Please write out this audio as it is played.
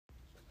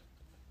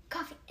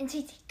and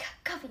sweetie,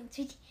 coffee and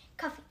sweetie,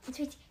 coffee and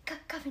sweetie,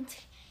 coffee and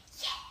sweetie.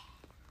 Yeah.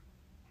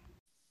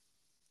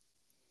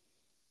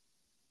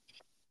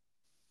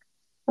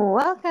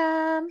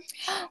 Welcome.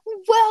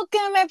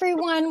 Welcome,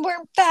 everyone.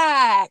 We're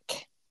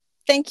back.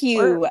 Thank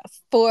you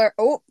for.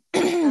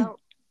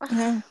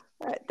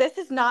 This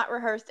is not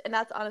rehearsed, and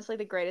that's honestly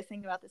the greatest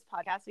thing about this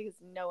podcast because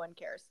no one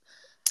cares.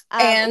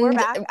 And we're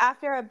back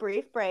after a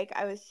brief break.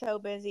 I was so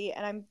busy,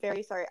 and I'm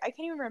very sorry. I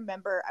can't even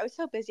remember. I was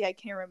so busy, I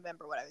can't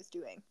remember what I was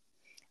doing.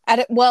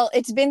 Well,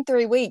 it's been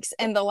 3 weeks,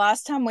 and the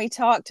last time we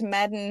talked,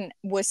 Madden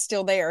was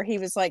still there. He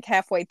was like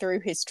halfway through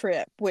his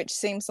trip, which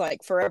seems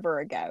like forever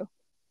ago.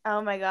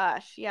 Oh my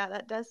gosh. Yeah,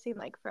 that does seem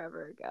like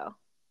forever ago.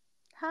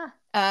 Huh.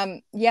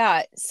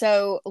 Yeah,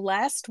 so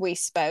last we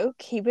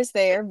spoke, he was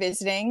there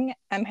visiting.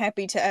 I'm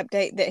happy to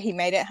update that he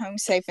made it home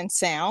safe and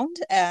sound,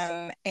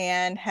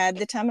 and had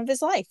the time of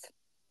his life.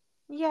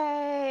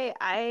 Yay.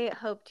 I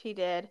hoped he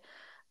did.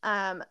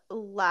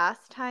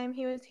 Last time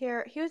he was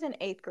here, he was in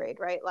 8th grade,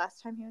 right?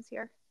 Last time he was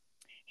here?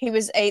 He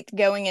was 8th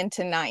going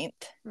into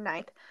 9th.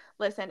 9th.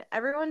 Listen,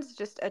 everyone's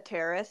just a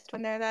terrorist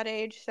when they're that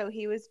age, so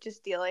he was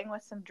just dealing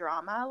with some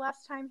drama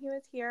last time he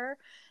was here,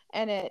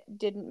 and it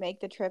didn't make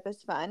the trip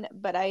as fun.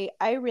 But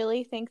I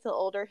really think the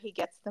older he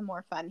gets, the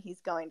more fun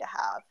he's going to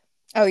have.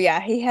 Oh yeah,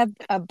 he had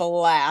a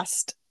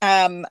blast.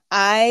 One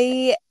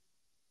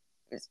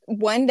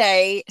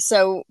day,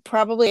 so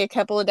probably a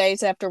couple of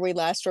days after we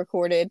last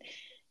recorded,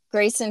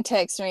 Grayson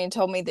texted me and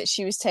told me that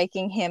she was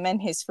taking him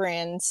and his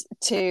friends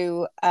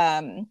to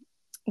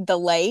the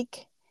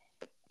lake,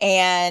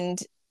 and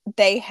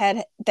they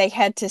had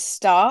to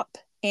stop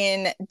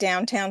in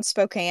downtown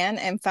Spokane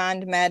and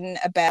find Madden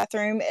a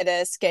bathroom at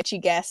a sketchy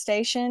gas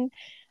station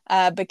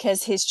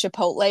because his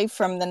Chipotle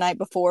from the night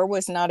before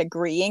was not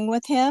agreeing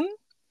with him.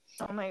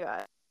 Oh my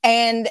God.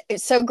 And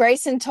so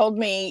Grayson told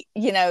me,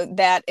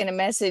 that in a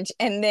message.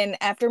 And then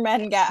after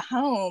Madden got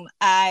home,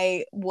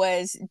 I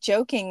was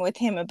joking with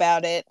him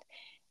about it.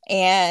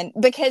 And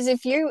because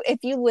if you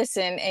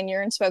listen and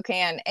you're in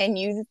Spokane and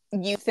you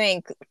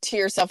think to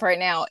yourself right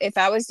now, if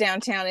I was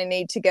downtown and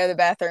need to go to the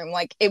bathroom,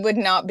 like it would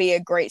not be a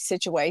great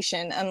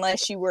situation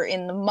unless you were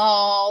in the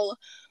mall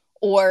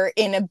or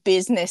in a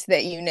business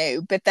that you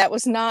knew. But that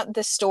was not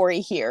the story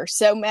here.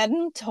 So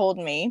Madden told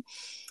me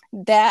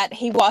that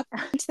he walked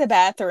into the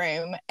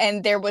bathroom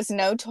and there was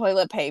no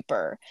toilet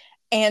paper.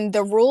 And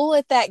the rule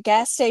at that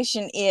gas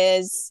station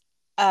is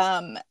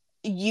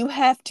you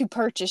have to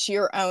purchase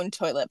your own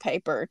toilet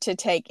paper to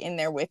take in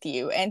there with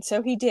you. And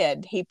so he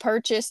did. He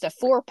purchased a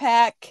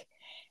 4-pack,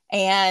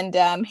 and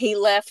he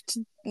left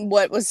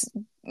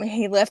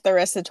the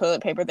rest of the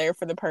toilet paper there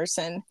for the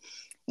person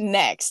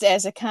next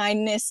as a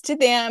kindness to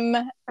them,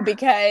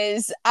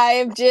 because I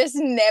have just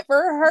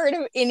never heard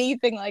of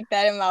anything like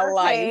that in my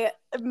life.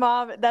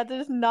 Mom, that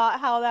is not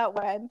how that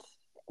went.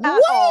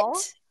 What? All.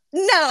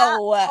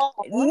 No. At all.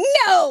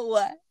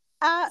 No.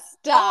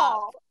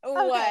 Stop.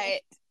 What?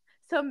 Okay.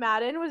 So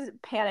Madden was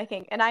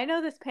panicking, and I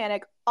know this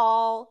panic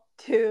all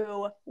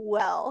too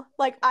well.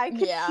 Like I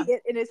could see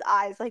it in his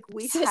eyes. Like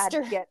we had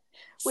to get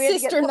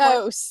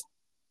knows.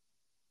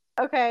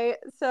 Okay,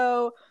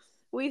 so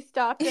we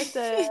stopped at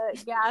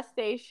the gas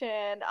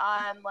station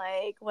on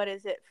what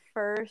is it,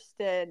 First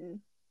and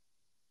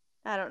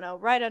I don't know,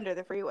 right under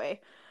the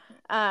freeway.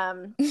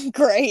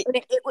 Great.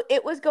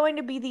 It was going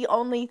to be the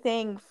only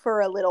thing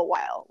for a little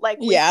while.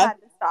 We had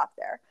to stop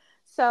there.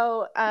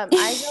 So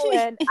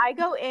I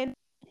go in,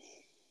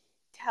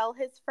 tell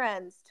his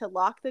friends to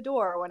lock the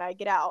door when I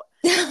get out.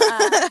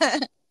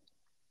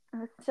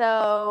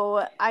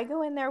 So I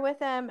go in there with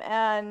him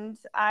and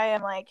I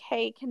am like,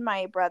 hey, can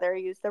my brother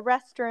use the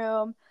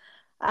restroom?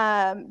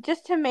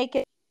 Just to make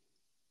it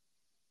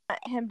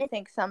him to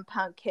think some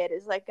punk kid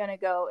is gonna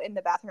go in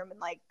the bathroom and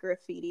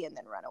graffiti and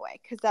then run away,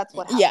 because that's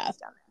what happens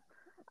down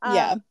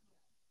there.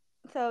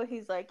 So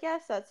he's like,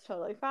 yes, that's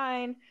totally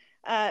fine.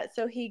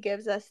 So he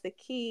gives us the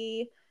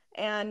key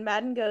and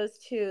Madden goes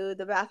to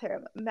the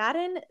bathroom.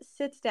 Madden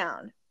sits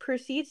down,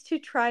 proceeds to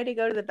try to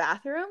go to the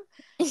bathroom,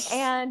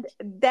 and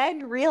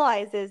then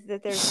realizes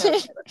that there's no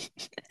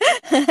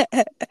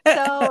toilet.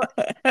 So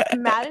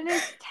Madden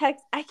is I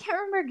can't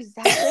remember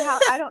exactly how.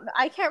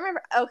 I can't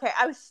remember. Okay,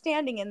 I was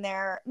standing in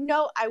there.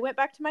 No, I went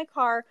back to my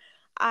car.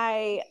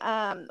 I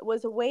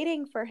was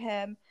waiting for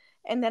him,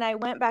 and then I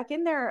went back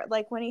in there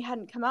when he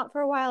hadn't come out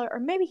for a while,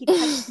 or maybe he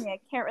texted me. I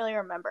can't really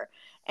remember.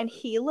 And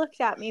he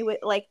looked at me with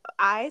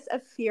eyes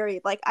of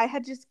fury, like I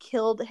had just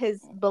killed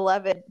his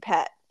beloved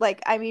pet.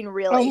 I mean,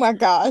 really. Oh my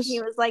gosh. And he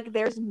was like,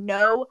 "There's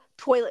no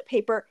toilet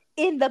paper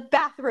in the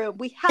bathroom.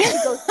 We have to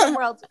go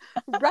somewhere else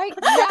right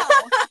now."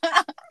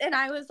 And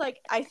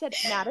I said,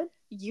 Madden,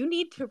 you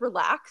need to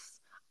relax.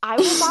 I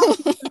will buy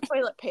you some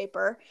toilet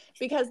paper,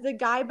 because the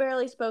guy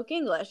barely spoke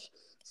English.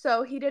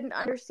 So he didn't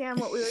understand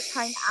what we were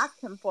trying to ask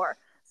him for.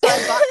 So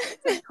I bought him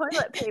some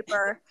toilet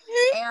paper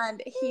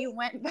and he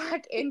went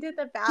back into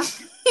the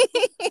bathroom.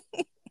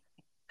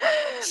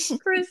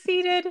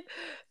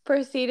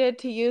 proceeded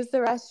to use the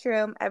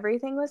restroom.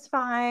 Everything was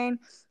fine.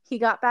 He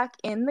got back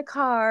in the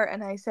car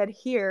and I said,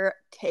 here,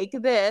 take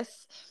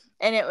this.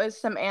 And it was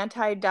some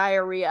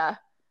anti-diarrhea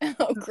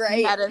Oh,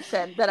 great.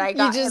 medicine that I You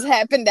got just him.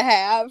 happened to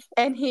have.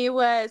 And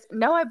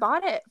no, I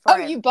bought it for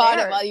him. You bought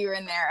it there. while you were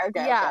in there.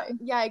 Okay, Yeah, okay.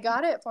 yeah, I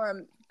got it for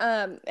him.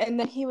 And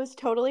then he was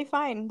totally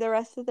fine the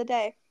rest of the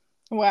day.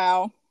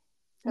 Wow.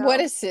 So,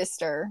 what a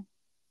sister.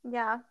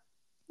 Yeah.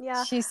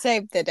 Yeah. She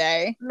saved the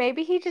day.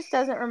 Maybe he just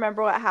doesn't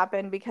remember what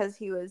happened because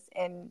he was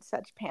in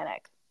such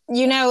panic.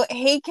 You know,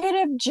 he could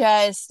have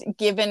just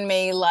given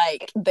me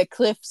like the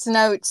Cliff's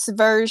Notes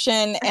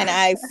version and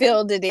I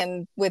filled it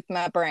in with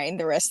my brain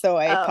the rest of the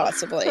way,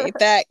 possibly.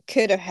 That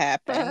could have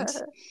happened.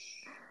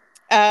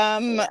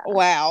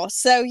 Wow.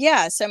 So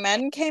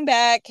Madden came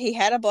back. He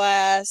had a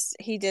blast.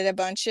 He did a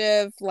bunch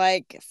of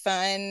like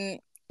fun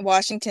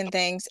Washington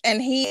things.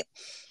 And he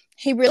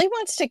really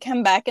wants to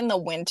come back in the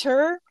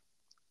winter.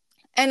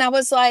 And I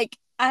was like,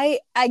 I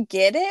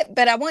get it,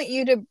 but I want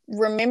you to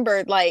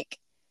remember like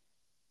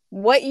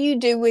what you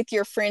do with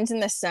your friends in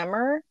the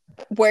summer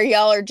where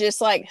y'all are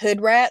just like hood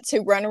rats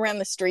who run around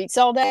the streets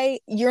all day.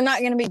 You're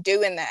not going to be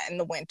doing that in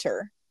the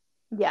winter.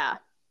 Yeah.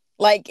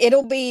 Like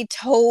it'll be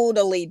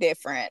totally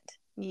different.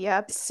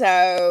 Yep.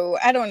 So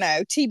I don't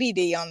know,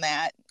 TBD on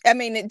that. I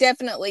mean,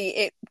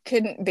 it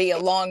couldn't be a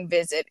long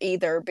visit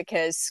either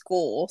because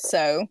school.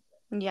 So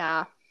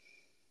yeah.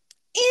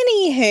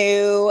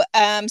 Anywho,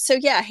 so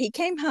he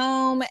came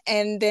home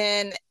and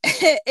then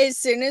as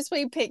soon as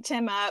we picked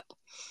him up,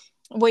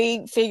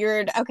 we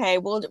figured, okay,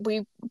 well,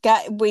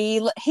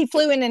 he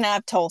flew in and out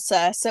of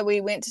Tulsa. So we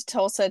went to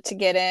Tulsa to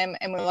get him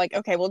and we were like,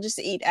 okay, we'll just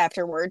eat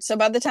afterwards. So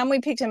by the time we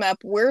picked him up,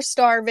 we're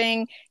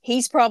starving.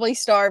 He's probably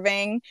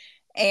starving.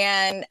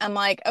 And I'm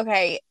like,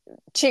 okay,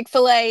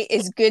 Chick-fil-A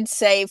is good,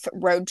 safe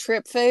road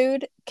trip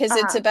food because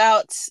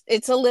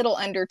it's a little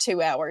under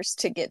 2 hours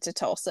to get to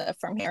Tulsa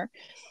from here.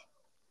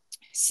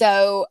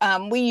 So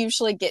we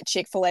usually get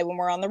Chick-fil-A when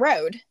we're on the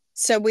road.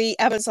 So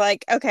I was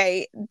like,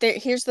 okay,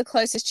 here's the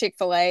closest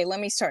Chick-fil-A. Let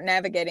me start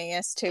navigating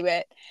us to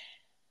it.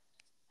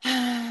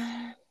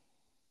 I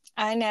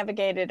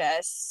navigated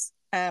us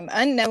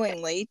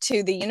unknowingly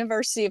to the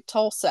University of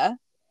Tulsa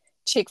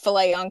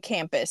Chick-fil-A on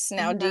campus.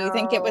 Now, do you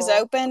think it was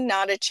open?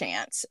 Not a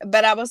chance.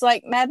 But I was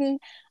like, Madden,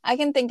 I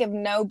can think of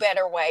no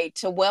better way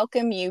to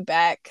welcome you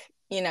back,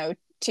 to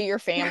your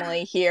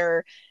family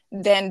here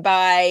than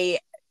by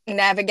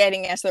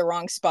navigating us the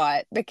wrong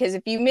spot. Because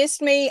if you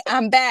missed me,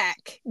 I'm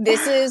back.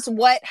 This is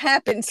what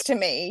happens to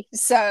me.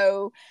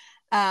 So,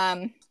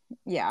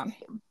 yeah.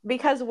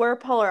 Because we're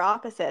polar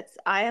opposites.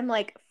 I am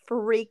like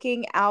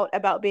freaking out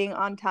about being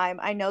on time.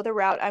 I know the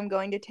route I'm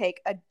going to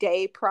take a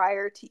day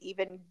prior to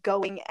even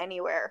going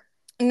anywhere.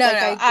 No,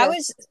 I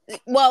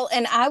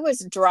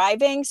was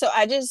driving, so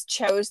I just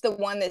chose the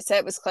one that said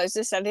it was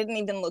closest. I didn't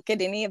even look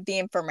at any of the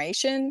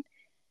information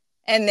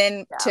and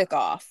then took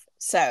off.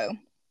 So,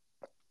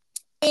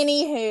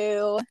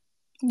 anywho,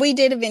 we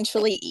did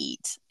eventually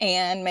eat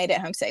and made it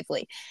home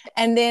safely.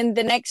 And then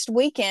the next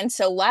weekend,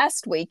 so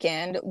last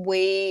weekend,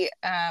 we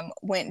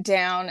went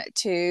down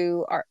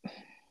to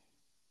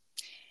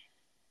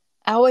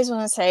I always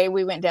want to say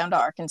we went down to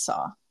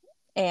Arkansas.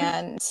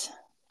 And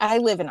I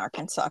live in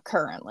Arkansas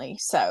currently.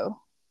 So,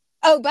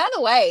 by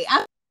the way,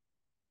 I'm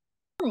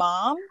her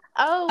mom.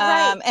 Oh,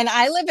 right. And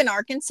I live in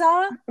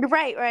Arkansas.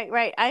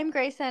 Right. I'm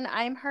Grayson.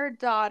 I'm her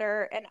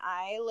daughter, and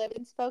I live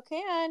in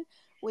Spokane.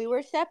 We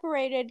were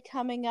separated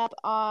coming up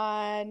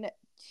on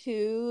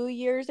 2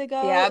 years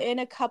ago in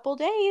a couple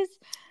days.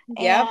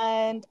 Yep.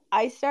 And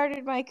I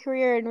started my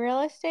career in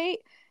real estate,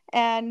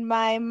 and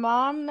my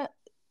mom...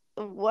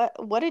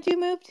 What did you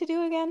move to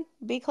do again?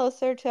 Be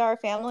closer to our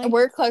family?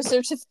 We're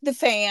closer to the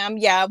fam.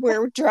 Yeah,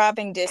 we're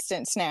driving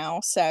distance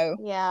now. So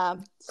yeah,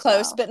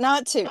 close, but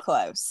not too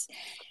close.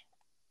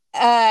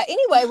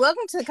 Anyway,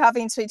 welcome to the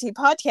Coffee and Sweet Tea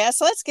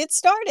podcast. Let's get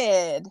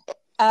started.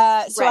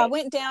 I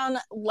went down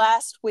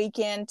last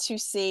weekend to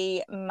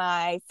see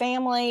my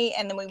family,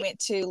 and then we went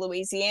to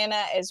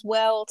Louisiana as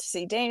well to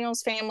see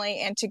Daniel's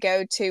family and to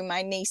go to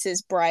my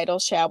niece's bridal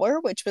shower,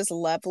 which was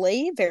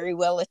lovely, very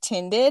well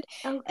attended,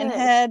 and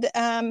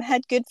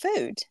had good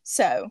food.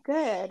 So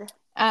good.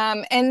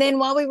 And then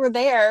while we were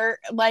there,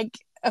 like,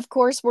 of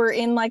course, we're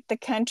in like the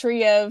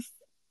country of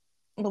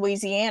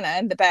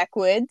Louisiana, the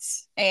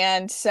backwoods,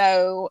 and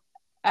so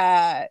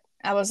I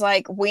was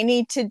like, we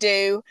need to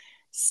do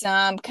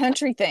some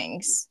country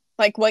things.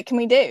 Like, what can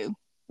we do?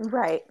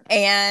 Right.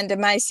 And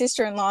my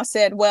sister-in-law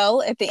said,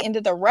 well, at the end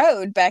of the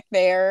road back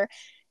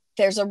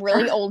there's a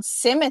really old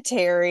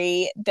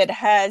cemetery that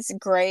has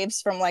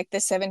graves from like the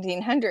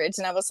 1700s.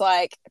 And I was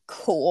like,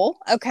 cool.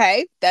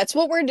 Okay, that's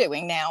what we're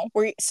doing now.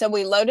 So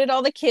we loaded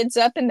all the kids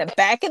up in the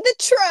back of the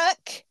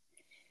truck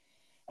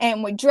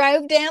and we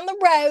drove down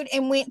the road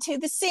and went to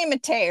the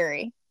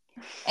cemetery.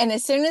 And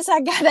as soon as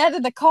I got out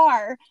of the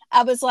car,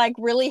 I was like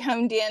really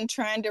honed in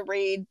trying to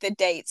read the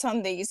dates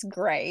on these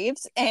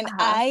graves. And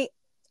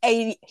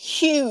a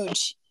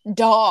huge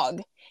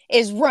dog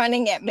is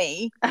running at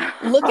me,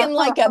 looking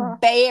like a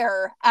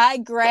bear. I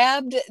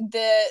grabbed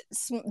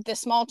the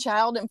small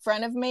child in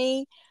front of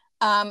me.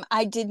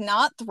 I did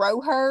not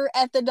throw her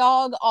at the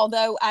dog,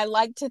 although I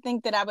like to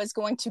think that I was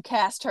going to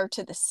cast her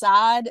to the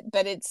side,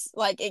 but it's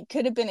like it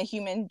could have been a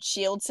human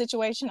shield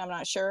situation. I'm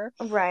not sure.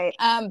 Right.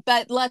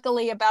 But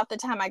luckily, about the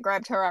time I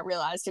grabbed her, I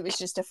realized it was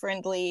just a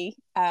friendly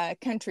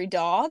country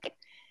dog.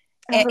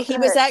 And he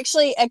was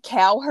actually a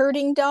cow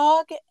herding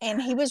dog,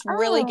 and he was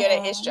really good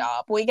at his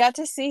job. We got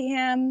to see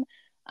him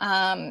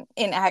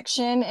in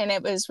action, and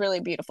it was really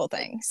beautiful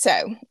thing.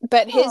 So,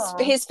 but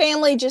his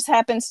family just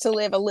happens to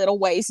live a little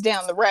ways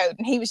down the road,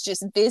 and he was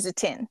just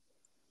visiting.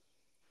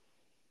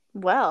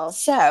 Well,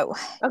 so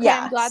okay,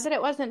 yeah, I'm glad that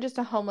it wasn't just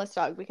a homeless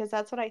dog, because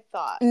that's what I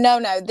thought.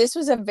 No, this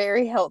was a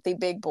very healthy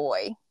big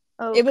boy.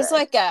 It was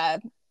like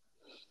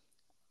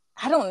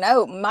I don't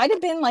know, might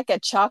have been like a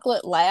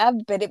chocolate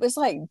lab, but it was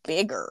like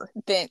bigger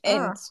than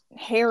and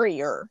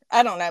hairier.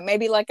 I don't know,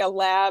 maybe like a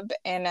lab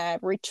and a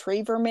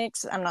retriever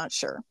mix. I'm not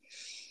sure.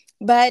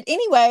 But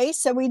anyway,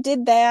 so we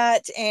did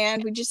that,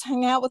 and we just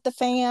hung out with the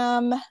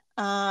fam,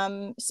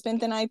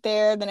 spent the night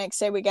there. The next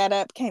day we got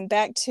up, came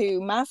back to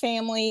my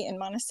family in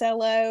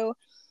Monticello.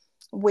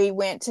 We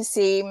went to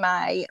see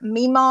my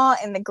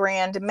Meemaw in the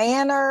Grand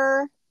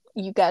Manor.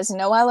 You guys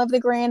know I love the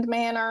Grand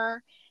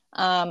Manor.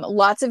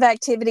 Lots of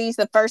activities.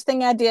 The first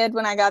thing I did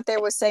when I got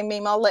there was say,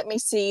 Meemaw, let me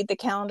see the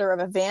calendar of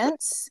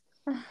events.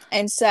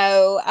 And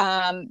so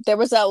there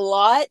was a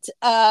lot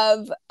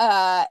of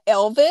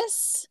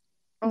Elvis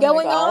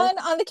going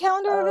on the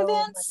calendar of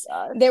events.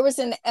 There was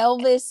an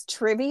Elvis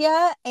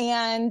trivia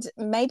and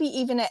maybe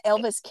even an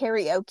Elvis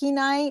karaoke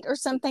night or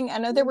something. I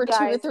know there were 2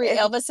 or 3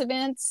 Elvis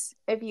events.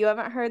 If you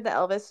haven't heard the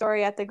Elvis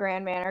story at the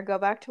Grand Manor, go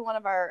back to one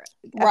of our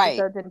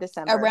episodes in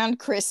December. Around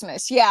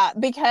Christmas. Yeah,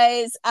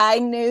 because I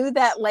knew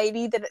that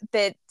lady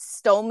that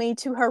stole me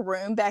to her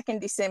room back in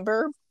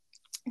December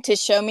to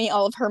show me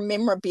all of her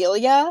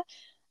memorabilia.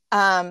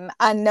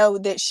 I know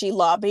that she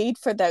lobbied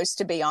for those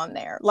to be on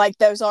there. Like,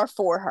 those are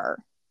for her.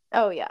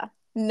 Oh, yeah.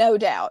 No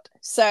doubt.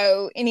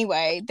 So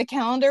anyway, the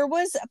calendar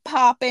was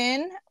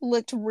popping,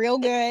 looked real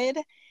good.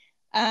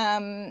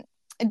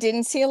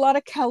 Didn't see a lot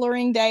of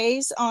coloring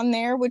days on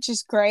there, which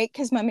is great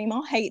because my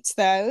Meemaw hates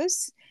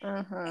those.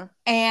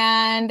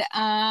 And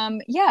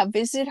yeah,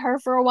 visited her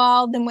for a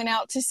while, then went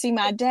out to see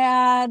my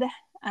dad.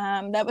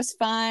 That was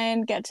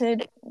fun. Got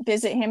to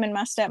visit him and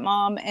my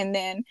stepmom, and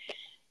then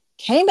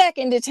came back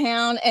into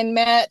town and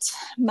met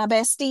my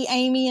bestie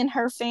Amy and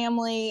her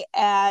family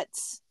at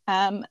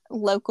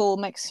local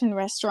Mexican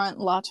restaurant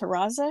La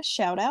Terraza.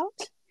 Shout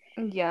out.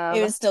 Yeah,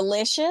 it was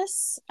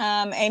delicious.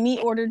 Amy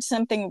ordered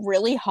something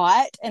really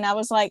hot, and I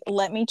was like,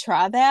 let me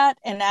try that.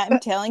 And I'm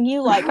telling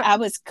you, like, I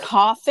was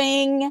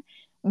coughing,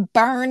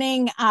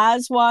 burning,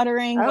 eyes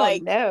watering.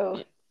 Like,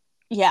 no.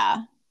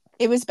 Yeah,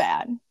 it was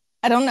bad.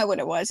 I don't know what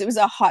it was. It was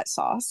a hot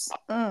sauce.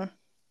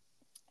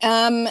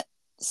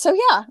 So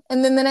yeah,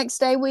 and then the next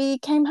day we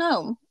came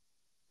home.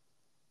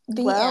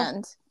 The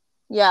end.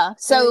 Yeah.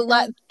 So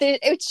like,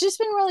 it's just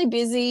been really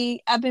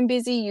busy. I've been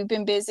busy. You've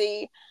been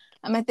busy.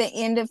 I'm at the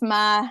end of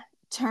my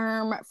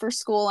term for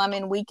school. I'm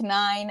in week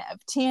 9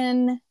 of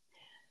 10.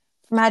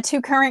 My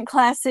 2 current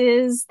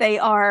classes, they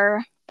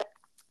are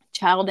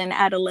child and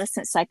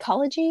adolescent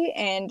psychology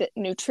and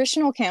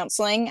nutritional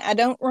counseling. I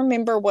don't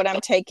remember what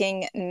I'm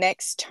taking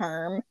next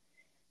term.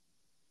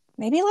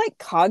 Maybe like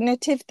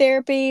cognitive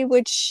therapy,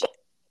 which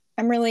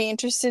I'm really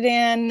interested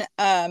in.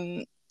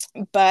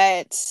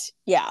 But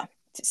yeah,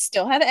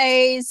 still have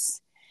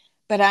A's,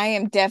 but I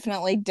am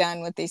definitely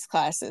done with these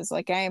classes.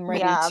 Like, I am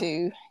ready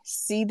to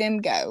see them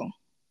go.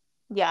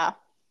 Yeah.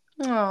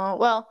 Oh,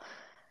 well,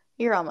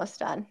 you're almost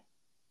done.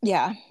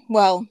 Yeah.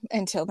 Well,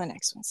 until the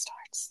next one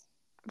starts.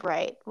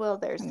 Right. Well,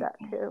 there's that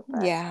too.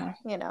 But, yeah.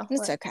 You know.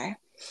 It's okay.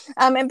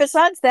 And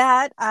besides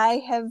that,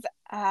 I have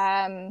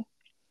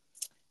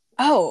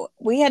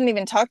we hadn't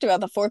even talked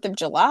about the 4th of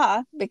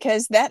July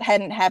because that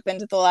hadn't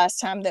happened the last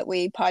time that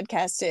we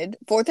podcasted.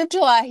 4th of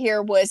July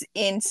here was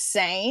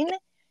insane.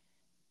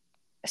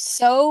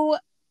 So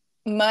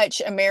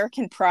much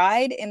American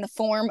pride in the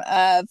form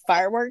of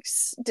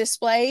fireworks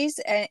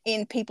displays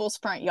in people's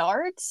front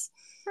yards.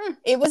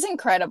 It was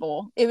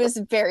incredible. It was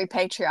very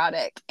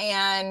patriotic.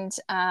 And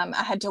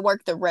I had to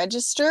work the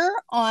register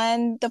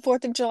on the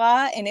 4th of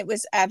July, and it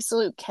was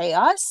absolute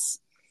chaos.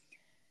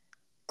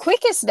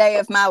 Quickest day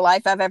of my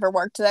life I've ever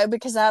worked, though,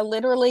 because I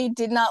literally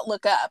did not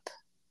look up.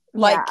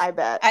 Like, yeah, I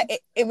bet.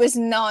 It was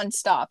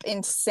nonstop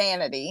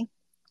insanity.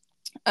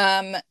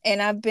 And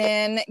I've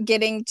been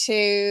getting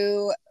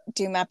to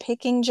do my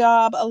picking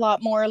job a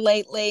lot more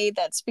lately.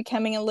 That's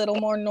becoming a little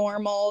more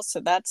normal,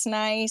 so that's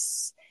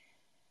nice.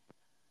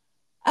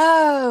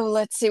 Oh,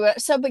 let's see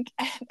what. So, but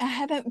I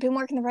haven't been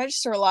working the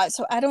register a lot,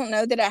 so I don't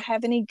know that I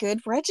have any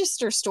good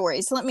register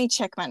stories. Let me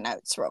check my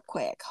notes real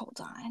quick. Hold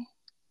on.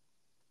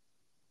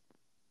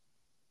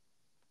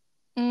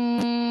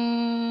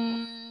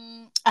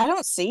 I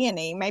don't see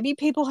any. Maybe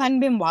people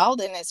hadn't been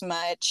wilding as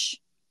much.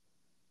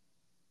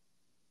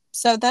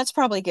 So that's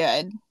probably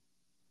good.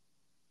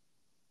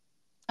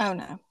 Oh,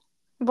 no.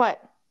 What?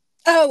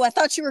 Oh, I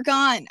thought you were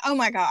gone. Oh,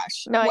 my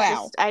gosh. No,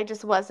 wow. I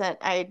just wasn't.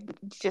 I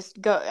just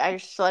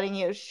letting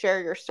you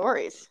share your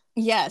stories.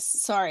 Yes,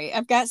 sorry.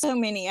 I've got so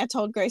many. I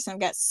told Grace I've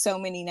got so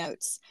many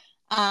notes.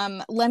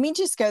 Let me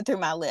just go through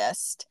my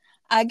list.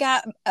 I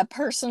got a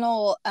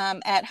personal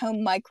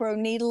at-home micro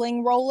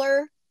needling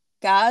roller.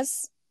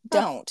 Guys, Huh.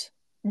 don't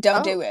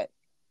Oh. do it.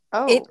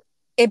 Oh.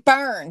 It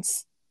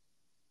burns.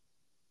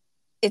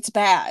 It's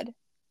bad.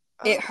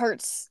 It Oh.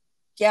 hurts.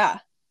 Yeah.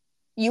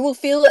 You will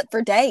feel it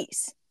for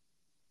days.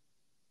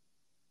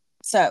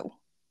 So,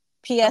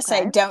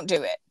 PSA, Okay. don't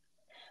do it.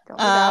 Don't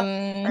do that.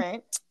 Um,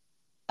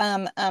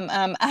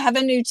 Right. I have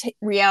a new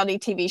reality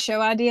TV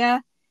show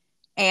idea,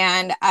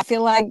 and I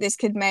feel like this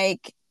could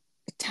make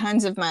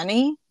tons of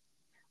money.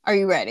 Are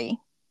you ready?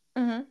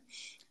 Mm-hmm.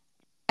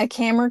 A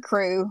camera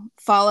crew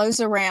follows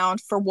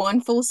around for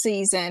one full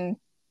season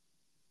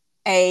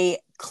a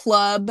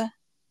club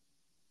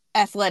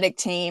athletic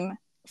team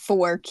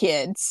for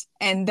kids,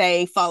 and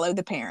they follow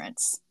the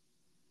parents.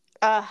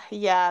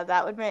 Yeah,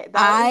 that would make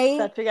that is I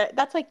such a good.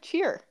 That's like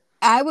Cheer.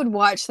 I would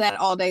watch that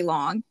all day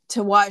long,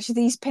 to watch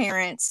these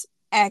parents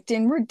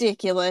acting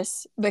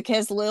ridiculous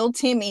because little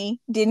Timmy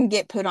didn't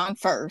get put on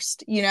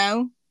first, you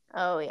know?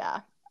 Oh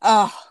yeah.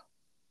 Oh,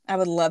 I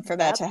would love for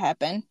that Yep. to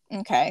happen.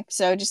 Okay,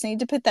 so just need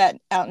to put that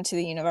out into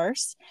the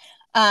universe.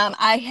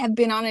 I have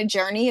been on a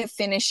journey of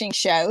finishing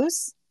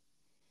shows.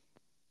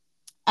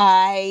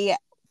 I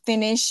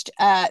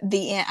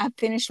I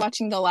finished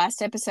watching the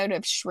last episode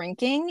of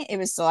Shrinking. It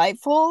was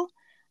delightful.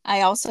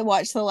 I also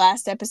watched the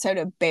last episode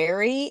of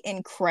Barry.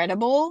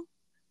 Incredible.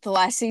 The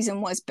last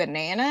season was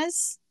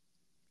bananas,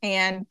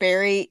 and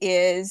Barry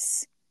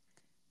is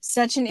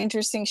such an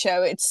interesting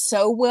show. It's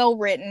so well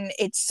written.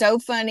 It's so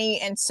funny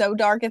and so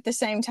dark at the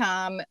same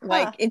time. Huh.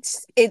 Like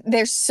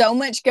there's so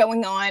much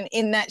going on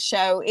in that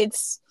show.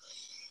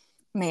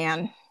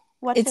 Man,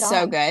 What's it it's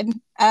so on? good.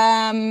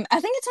 I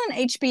think it's on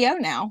HBO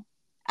now.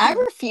 I Hmm.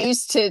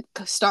 refuse to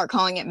start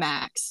calling it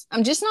Max.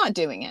 I'm just not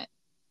doing it.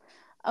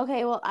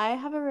 Okay, well, I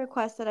have a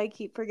request that I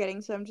keep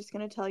forgetting, so I'm just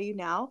going to tell you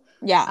now.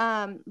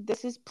 Yeah.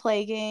 This is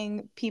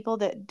plaguing people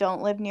that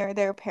don't live near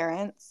their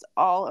parents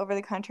all over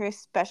the country,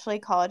 especially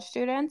college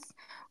students.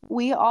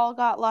 We all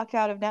got locked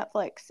out of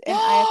Netflix, and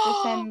I have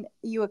to send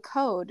you a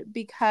code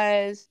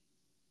because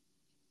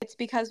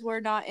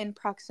we're not in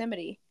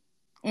proximity.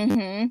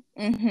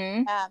 Mm-hmm.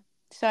 Mm-hmm. Yeah.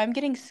 So I'm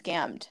getting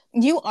scammed.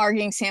 You are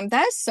getting Sam.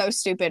 That's so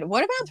stupid.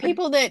 What about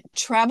people that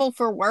travel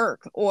for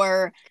work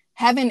or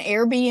have an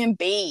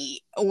Airbnb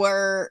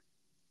or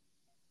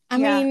I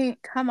Yeah, mean,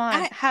 come on.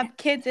 I Have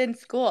kids in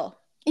school.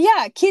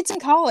 yeah, kids in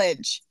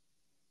college.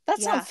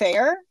 That's not Yeah.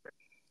 fair.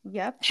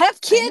 Yep. Have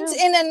I kids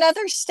know. in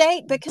another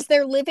state because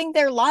they're living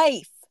their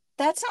life.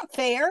 That's not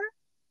fair.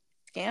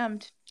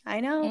 Scammed. I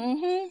know.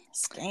 Mm-hmm.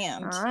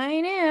 Scammed. I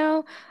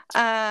know.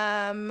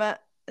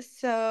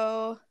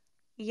 So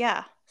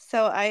yeah.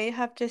 So I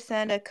have to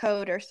send a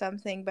code or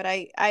something, but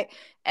I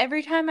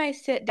every time I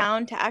sit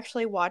down to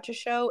actually watch a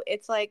show,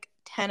 it's like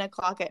 10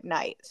 o'clock at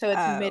night. So it's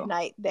Oh,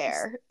 midnight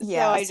there. So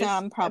yeah. So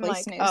I'm I'm probably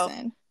like, oh,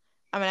 snoozing.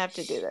 I'm gonna have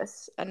to do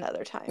this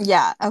another time.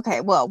 Yeah.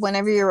 Okay. Well,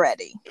 whenever you're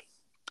ready.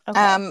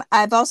 Okay.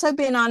 I've also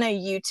been on a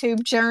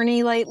YouTube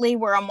journey lately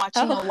where I'm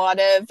watching a Oh. lot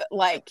of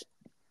like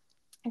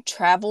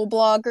travel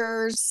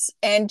bloggers,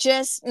 and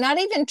just not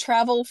even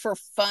travel for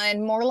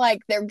fun, more like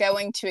they're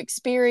going to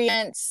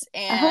experience Oh.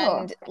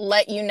 and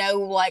let you know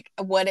like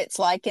what it's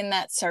like in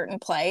that certain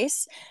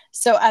place.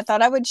 So I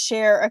thought I would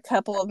share a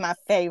couple of my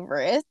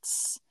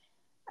favorites.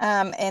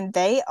 And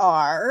they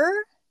are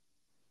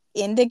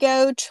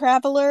Indigo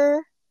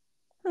Traveler,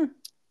 Hmm.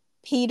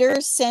 Peter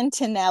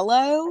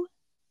Centinello,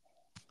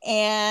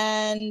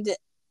 and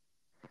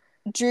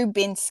Drew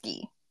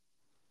Binsky.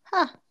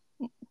 Huh.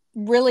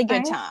 Really All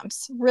good right.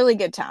 times. Really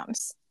good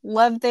times.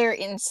 Love their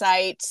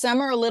insight. Some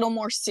are a little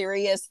more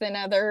serious than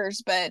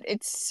others, but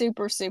it's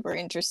super, super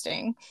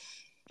interesting.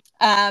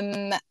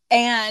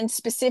 And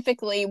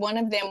specifically, one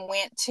of them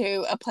went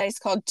to a place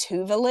called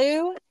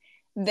Tuvalu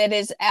that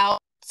is out.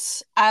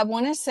 I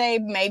want to say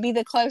maybe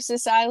the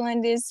closest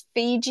island is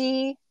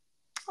Fiji.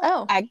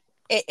 Oh.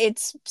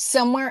 It's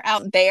somewhere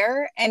out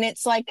there, and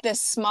it's like the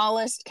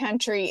smallest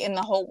country in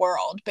the whole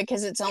world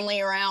because it's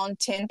only around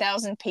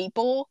 10,000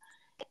 people,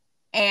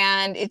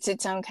 and it's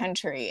its own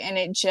country, and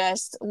it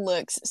just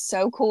looks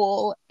so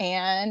cool,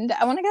 and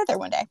I want to go there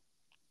one day.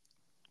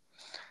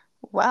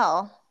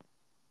 Well.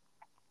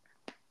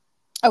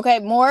 Okay,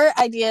 more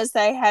ideas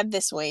that I have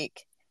this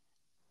week: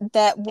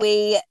 that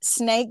we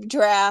snake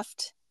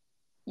draft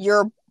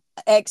your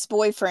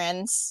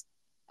ex-boyfriend's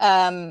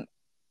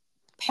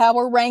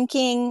power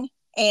ranking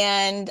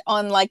and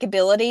on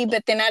likability,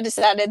 but then I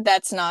decided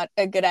that's not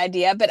a good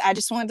idea. But I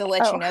just wanted to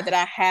let you Oh. know that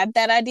I had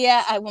that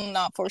idea. I will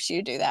not force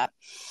you to do that.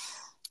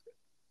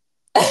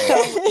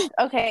 So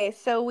okay.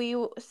 So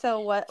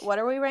what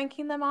are we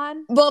ranking them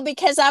on? Well,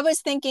 because I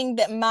was thinking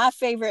that my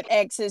favorite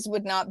exes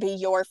would not be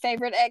your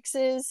favorite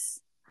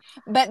exes.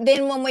 But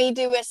then when we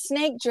do a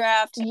snake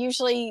draft,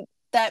 usually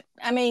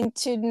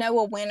to know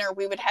a winner,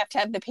 we would have to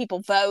have the people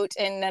vote,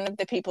 and none of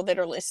the people that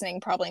are listening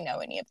probably know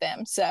any of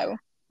them. So,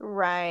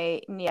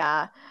 Right.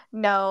 Yeah.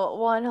 No.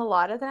 Well, and a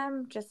lot of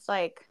them just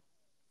like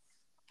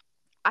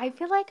I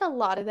feel like a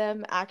lot of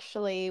them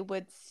actually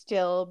would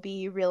still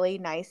be really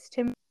nice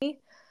to me,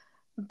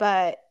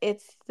 but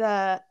it's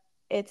the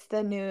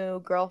new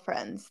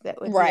girlfriends that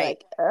would be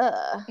Right. like,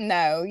 ugh,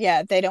 No,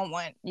 yeah, they don't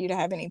want you to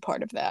have any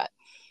part of that.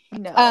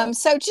 no.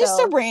 So just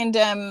a So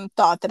random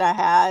thought that I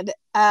had.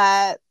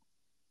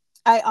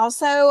 I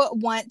also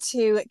want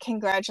to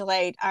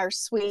congratulate our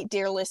sweet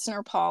dear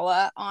listener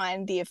Paula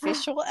on the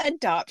official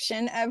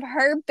adoption of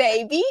her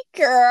baby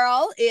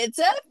girl. It's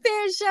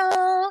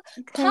official.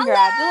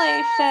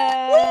 Paula!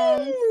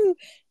 congratulations. Woo!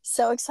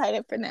 So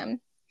excited for them.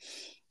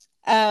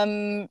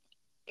 Um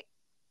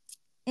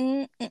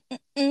mm, mm, mm,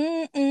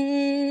 mm,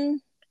 mm.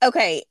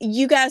 Okay,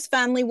 you guys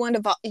finally won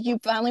you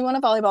finally won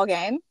a volleyball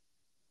game.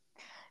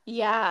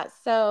 Yeah,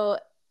 so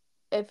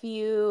if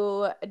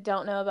you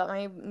don't know about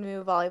my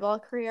new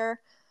volleyball career,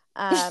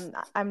 I'm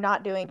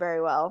not doing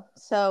very well.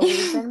 So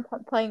we've been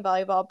playing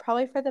volleyball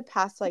probably for the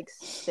past like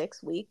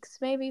 6 weeks,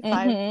 maybe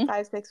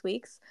Mm-hmm. 6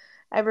 weeks,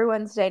 every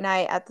Wednesday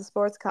night at the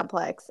sports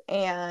complex.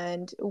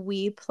 And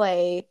we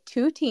play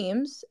two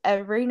teams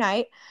every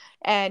night.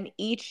 And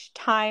each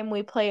time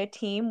we play a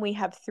team, we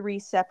have three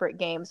separate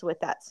games with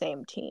that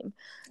same team.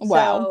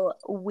 Wow.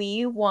 So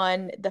we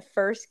won the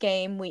first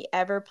game we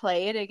ever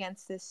played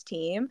against this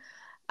team.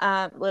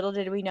 Little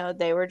did we know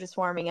they were just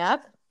warming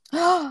up.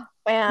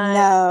 And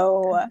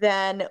No.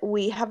 then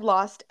we have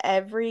lost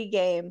every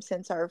game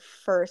since our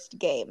first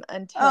game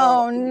until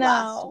Oh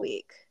last no.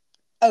 week.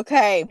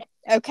 Okay.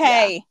 Yeah.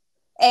 Okay.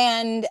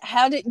 And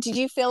how did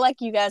you feel like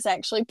you guys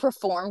actually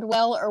performed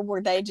well, or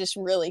were they just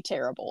really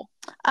terrible?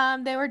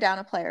 They were down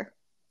a player.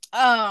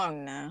 Oh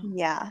no.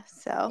 Yeah.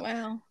 So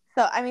Well.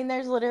 I mean,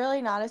 there's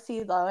literally not a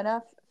seed low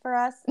enough for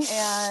us,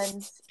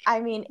 and I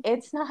mean,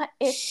 it's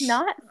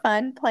not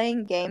fun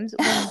playing games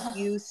when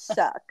you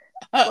suck.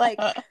 Like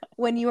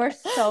when you are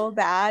so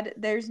bad,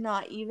 there's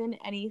not even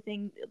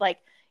anything like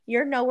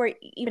you're nowhere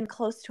even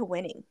close to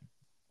winning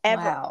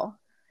ever. Wow.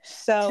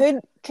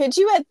 So, Could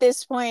you at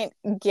this point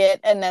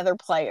get another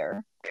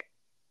player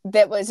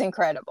that was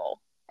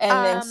incredible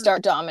and then um,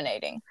 start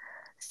dominating?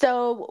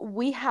 so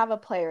we have a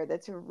player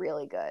that's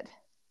really good,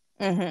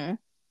 Mm-hmm.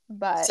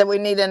 but So we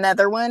need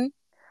another one.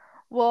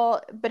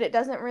 well, but it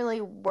doesn't really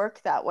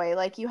work that way.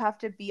 Like you have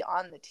to be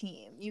on the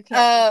team. You can't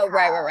just Oh,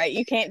 right, right, have. right.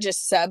 You can't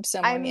just sub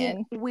I someone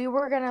mean, in. we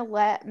were gonna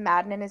let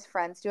Madden and his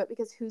friends do it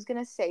because who's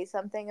gonna say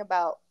something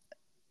about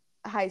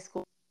high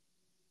school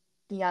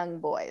young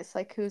boys?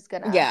 Like who's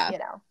gonna, Yeah.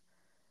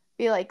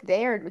 be like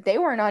they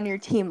weren't on your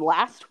team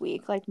last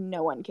week. Like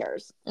no one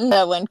cares.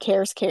 No one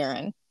cares,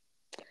 Karen.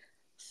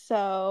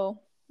 So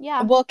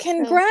yeah. Well, So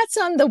congrats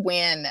on the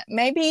win.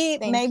 Maybe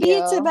thank maybe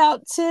it's you.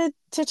 about to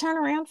turn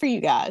around for you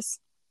guys.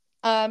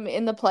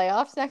 In the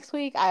playoffs next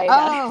week, I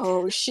doubt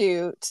Oh,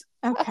 shoot.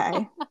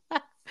 Okay.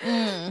 it.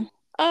 Mm.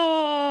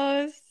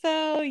 Oh,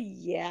 so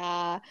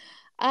yeah.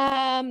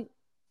 Um,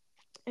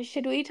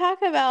 should we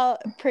talk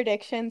about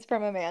predictions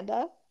from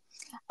Amanda?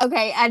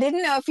 Okay, I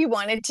didn't know if you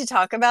wanted to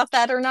talk about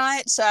that or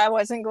not, so I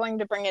wasn't going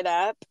to bring it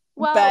up.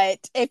 Well, But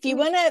if you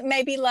want to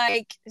maybe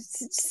like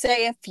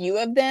say a few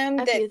of them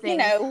a that, few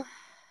things.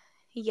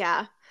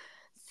 Yeah.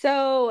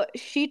 So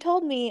she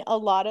told me a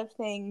lot of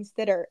things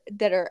that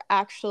are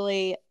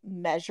actually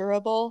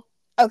measurable.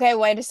 Okay,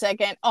 wait a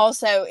second.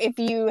 Also, if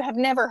you have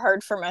never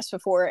heard from us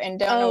before and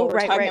don't know Oh, what we're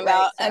right, talking right, right.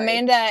 about, Sorry.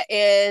 Amanda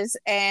is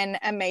an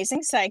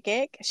amazing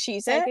psychic.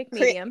 Psychic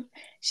medium.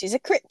 She's a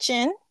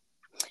Christian.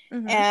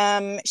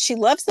 Mm-hmm. She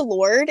loves the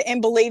Lord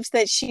and believes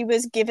that she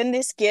was given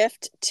this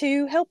gift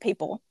to help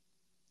people.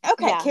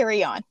 Okay, Yeah.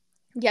 carry on.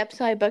 Yep.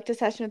 So I booked a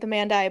session with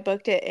Amanda. I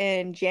booked it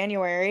in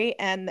January,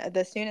 and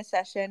the soonest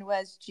session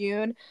was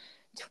June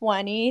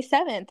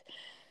 27th.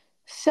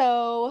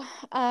 So,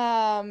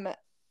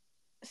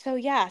 so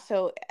yeah,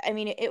 so I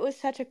mean, it was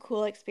such a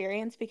cool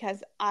experience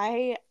because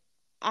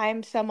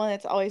I'm someone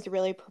that's always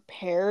really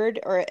prepared,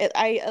 or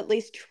I at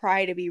least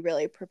try to be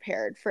really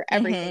prepared for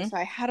everything. Mm-hmm. So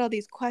I had all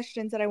these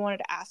questions that I wanted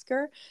to ask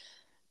her.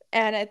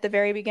 And at the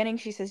very beginning,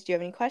 she says, "Do you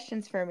have any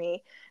questions for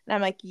me?" And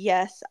I'm like,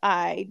 "Yes,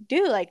 I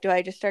do. Like, do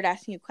I just start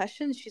asking you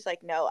questions?" She's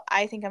like, "No,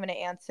 I think I'm going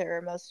to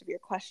answer most of your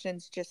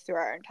questions just through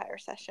our entire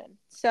session."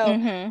 So,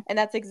 Mm-hmm. and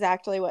that's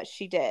exactly what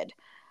she did.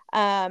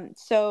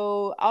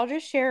 So I'll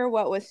just share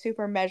what was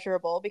super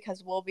measurable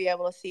because we'll be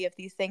able to see if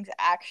these things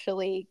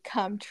actually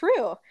come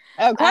true.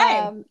 Okay.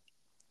 Um,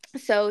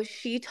 so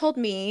she told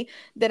me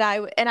that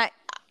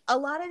a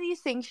lot of these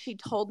things she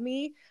told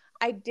me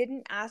I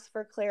didn't ask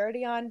for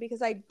clarity on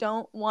because I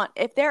don't want,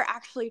 if they're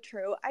actually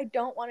true, I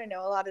don't want to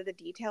know a lot of the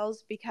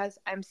details because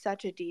I'm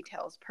such a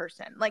details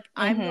person. Like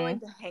I'm Mm-hmm. going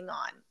to hang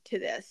on to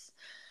this.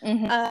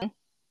 Mm-hmm.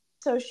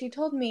 So she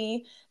told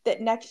me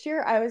that next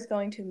year I was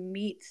going to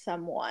meet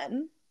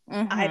someone.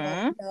 I don't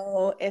Mm-hmm.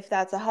 know if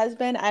that's a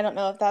husband. I don't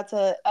know if that's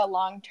a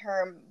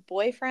long-term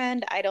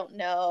boyfriend. I don't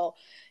know,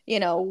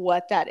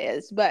 what that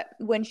is. But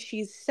when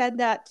she said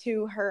that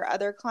to her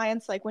other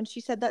clients, like when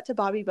she said that to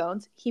Bobby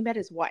Bones, he met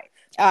his wife.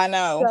 I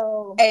know.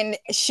 So, And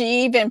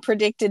she even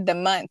predicted the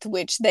month,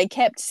 which they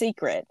kept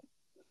secret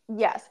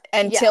yes,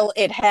 until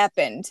yes, it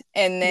happened.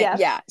 And then, yep.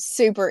 yeah,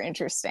 super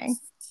interesting.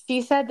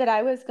 she said that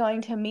I was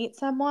going to meet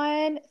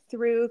someone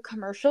through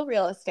commercial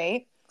real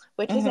estate,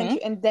 which is Mm-hmm.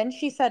 and then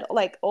she said,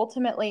 like,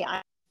 ultimately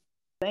I'm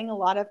doing a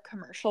lot of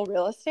commercial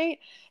real estate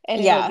and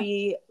it'll Yeah.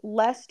 be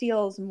less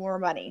deals, more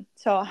money.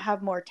 So I'll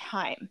have more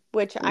time,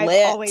 which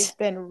I've always Lit.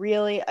 been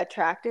really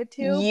attracted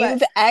to. But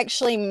You've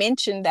actually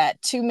mentioned that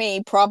to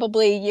me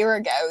probably a year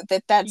ago,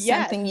 that that's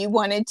yes. something you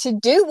wanted to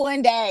do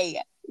one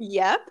day.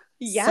 Yep.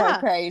 So Yeah.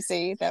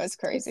 crazy. That was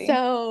crazy.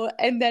 So,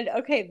 and then,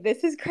 okay,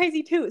 this is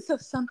crazy too. So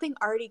something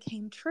already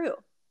came true.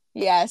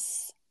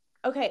 Yes.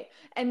 Okay.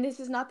 And this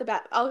is not the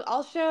bad.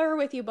 I'll share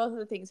with you both of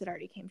the things that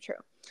already came true.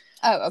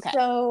 Oh, okay.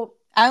 So,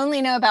 I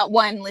only know about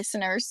one,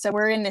 listeners, so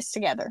we're in this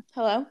together.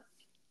 hello?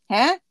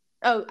 Huh?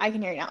 Oh, I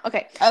can hear you now.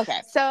 Okay.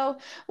 Okay. So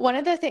one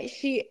of the things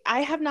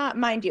I have not,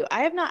 mind you,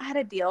 I have not had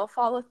a deal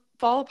fall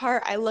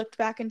apart. I looked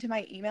back into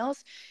my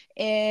emails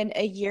in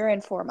a year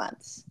and 4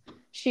 months.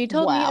 She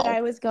told me that Wow.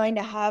 I was going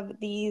to have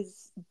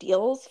these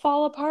deals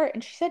fall apart,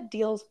 and she said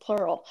deals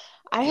plural.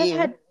 I have Ew.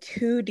 had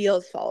 2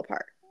 deals fall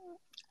apart.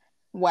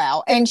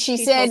 Wow. And she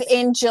said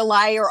in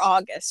July or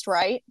August,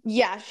 right?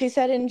 Yeah, she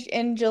said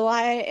in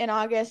July and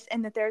August,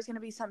 and that there's going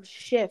to be some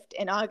shift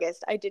in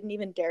August. I didn't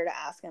even dare to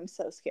ask. I'm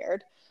so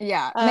scared.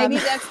 Yeah. Maybe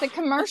that's the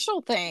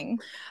commercial thing.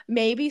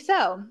 Maybe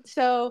so.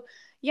 So,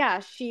 yeah,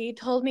 she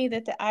told me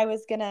that I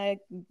was gonna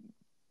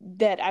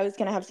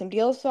have some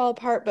deals fall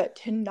apart, but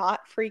to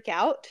not freak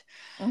out.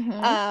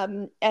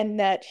 Mm-hmm. And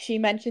that she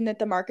mentioned that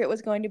the market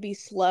was going to be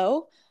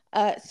slow.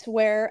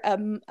 Swear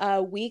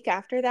a week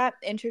after that,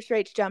 interest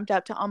rates jumped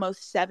up to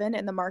almost 7,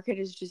 and the market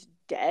is just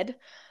dead.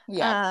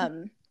 Yeah.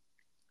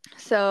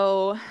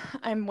 So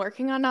I'm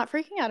working on not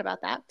freaking out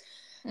about that.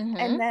 Mm-hmm.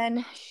 And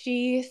then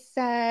she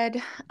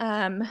said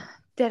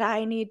that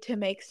I need to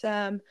make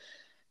some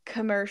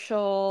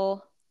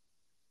commercial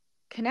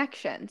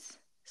connections.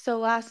 So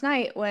last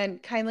night when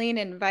Kylene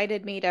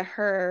invited me to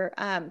her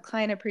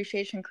client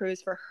appreciation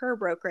cruise for her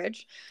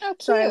brokerage, Oh,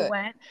 so I cute.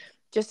 went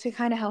just to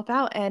kind of help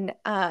out, and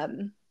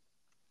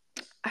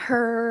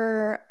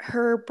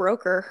her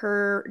broker,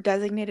 her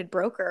designated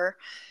broker,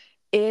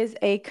 is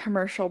a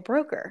commercial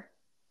broker.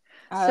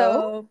 Oh.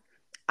 So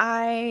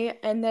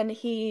and then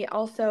he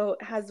also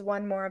has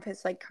one more of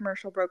his like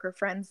commercial broker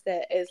friends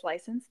that is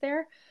licensed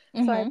there.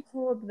 So I Mm-hmm.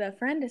 pulled the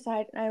friend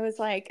aside and I was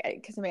like,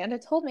 because Amanda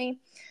told me,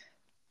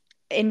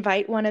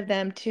 invite one of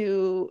them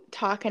to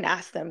talk and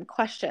ask them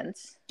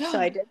questions. So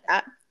I did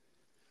that.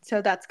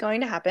 So that's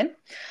going to happen.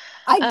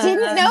 I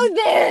didn't know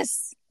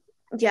this.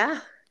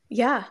 Yeah.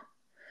 Yeah.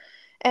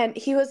 And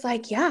he was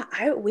like, yeah,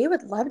 we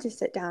would love to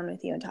sit down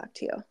with you and talk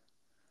to you.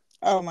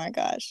 Oh my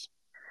gosh.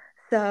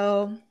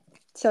 So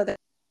that,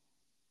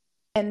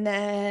 and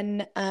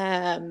then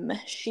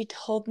she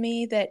told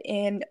me that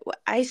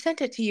I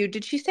sent it to you.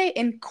 Did she say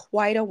in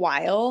quite a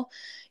while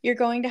you're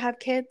going to have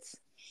kids?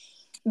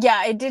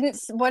 Yeah, it didn't,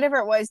 whatever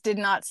it was, did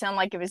not sound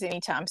like it was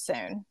anytime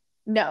soon.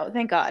 No,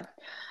 thank God.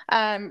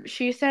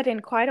 She said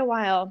in quite a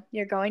while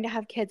you're going to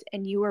have kids,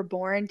 and you were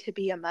born to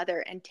be a mother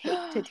and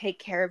take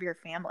care of your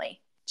family.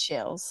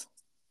 Chills.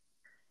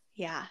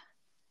 Yeah.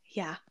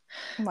 Yeah.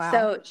 Wow.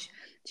 So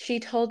she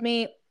told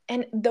me,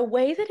 and the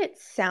way that it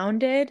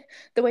sounded,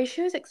 the way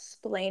she was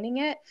explaining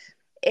it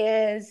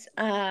is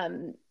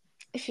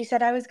she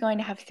said I was going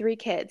to have 3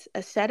 kids,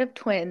 a set of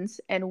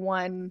twins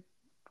and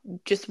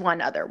just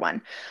one other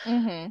one.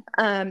 Mm-hmm.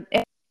 And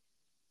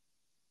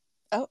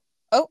Oh,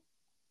 oh,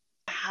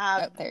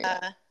 have there you go.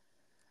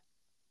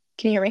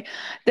 can you hear me?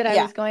 That I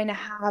Yeah. was going to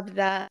have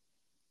the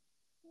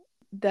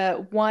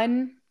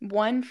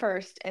one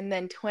first and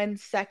then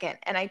twins second.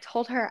 And I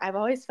told her I've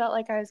always felt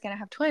like I was going to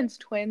have twins.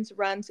 Twins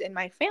runs in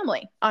my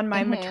family on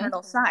my Mm-hmm.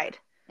 maternal side.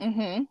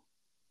 Mm-hmm.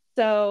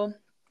 So,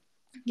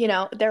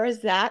 there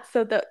is that.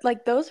 So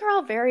those are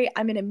all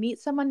I'm going to meet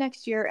someone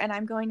next year and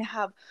I'm going to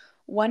have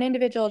one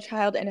individual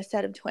child and a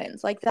set of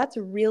twins. Like that's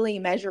really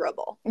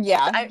measurable.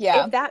 Yeah. So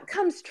Yeah. if that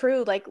comes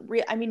true, like,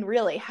 I mean,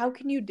 really, how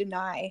can you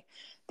deny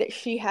that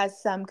she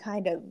has some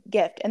kind of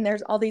gift? And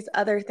there's all these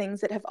other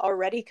things that have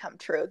already come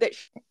true that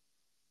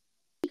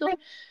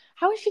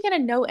how is she going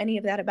to know any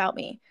of that about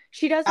me?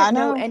 She I doesn't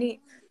know know.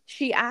 any.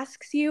 She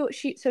asks you,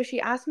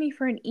 she asked me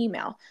for an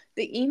email.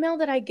 The email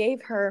that I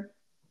gave her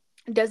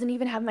doesn't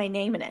even have my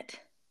name in it.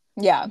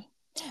 Yeah.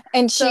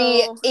 And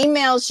she So,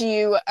 emails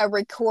you a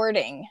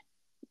recording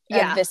of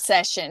yeah. the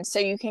session so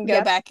you can go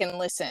Yep. back and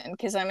listen.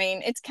 Because, I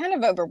mean, it's kind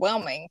of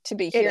overwhelming to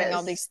be It hearing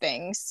all is. these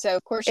things. So,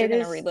 of course, you're It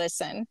going to is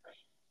re-listen.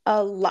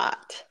 a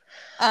lot.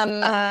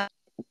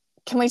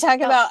 Can we talk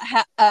about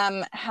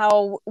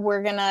how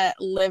we're going to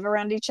live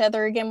around each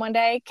other again one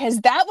day? Because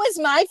that was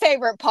my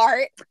favorite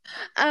part.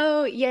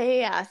 Oh,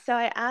 yeah. So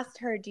I asked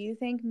her, do you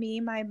think me,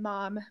 my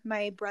mom,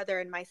 my brother,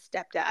 and my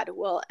stepdad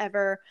will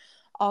ever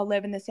all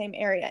live in the same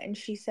area? And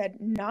she said,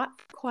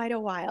 not for quite a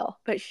while,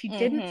 but she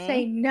didn't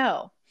say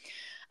no.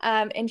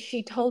 And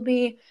she told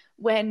me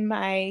when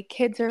my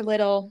kids are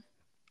little,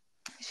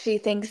 she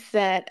thinks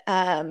that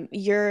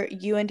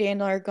you and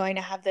Daniel are going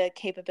to have the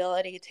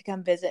capability to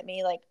come visit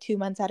me like 2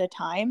 months at a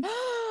time.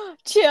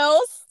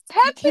 Chills.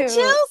 Happy to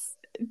chills.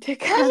 to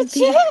Happy come be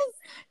chills.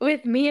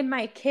 with me and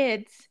my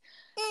kids.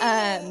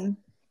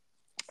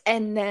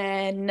 And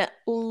then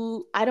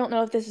I don't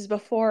know if this is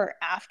before or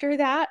after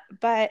that,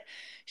 but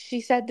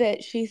she said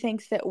that she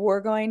thinks that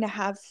we're going to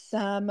have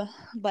some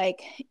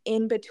like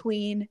in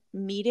between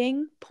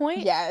meeting point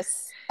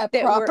Yes. A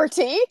that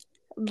property.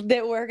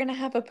 we're going to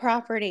have a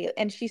property.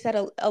 And she said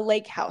a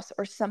lake house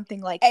or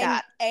something like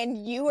that.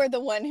 And you are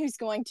the one who's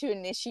going to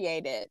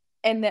initiate it.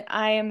 And that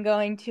I am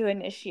going to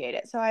initiate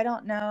it. So I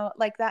don't know.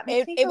 Like that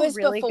makes me It feel was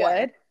really before.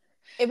 good.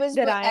 It was,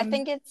 That I I'm.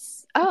 think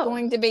it's Oh.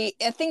 going to be,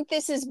 I think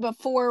this is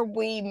before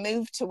we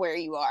move to where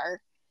you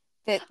are.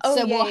 Oh,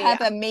 So yeah, we'll have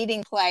yeah. a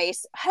meeting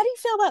place. How do you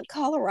feel about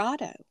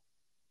Colorado?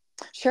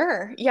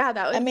 Sure. Yeah,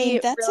 that would I mean, be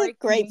that's a really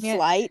great convenient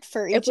flight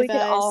for if each we of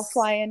could all us.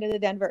 fly into the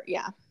Denver.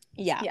 Yeah.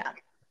 Yeah. Yeah.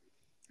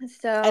 I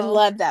So,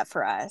 love that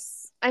for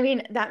us. I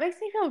mean, that makes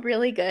me feel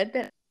really good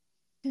that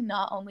to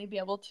not only be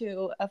able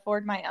to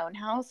afford my own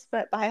house,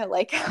 but buy a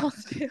lake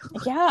house too.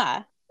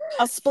 Yeah.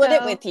 I'll split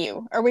it So, with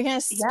you. Are we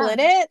going to yeah, split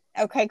it?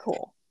 Okay,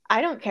 cool.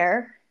 I don't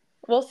care.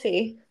 We'll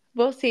see.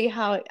 We'll see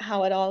how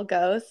it all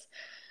goes.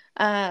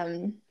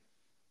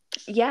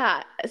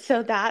 Yeah,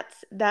 so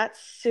that's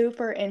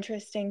super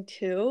interesting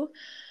too.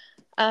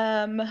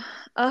 Um,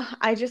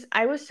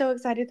 I was so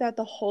excited that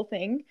the whole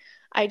thing,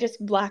 I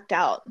just blacked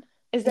out.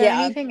 Is there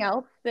Yeah. anything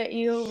else that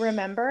you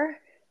remember?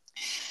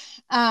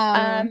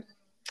 Um,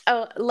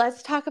 Oh,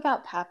 let's talk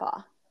about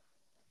Papa.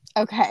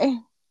 okay.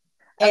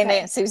 And Okay.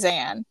 Aunt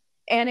Suzanne.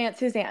 And Aunt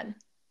Suzanne.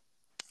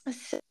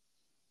 So,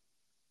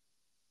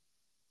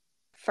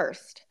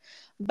 first,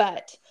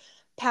 but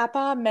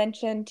Papa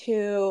mentioned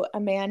to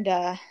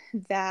Amanda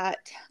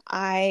that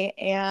I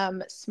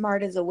am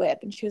smart as a whip.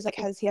 And she was like,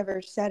 has he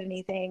ever said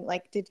anything?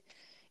 Like,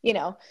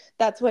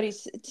 that's what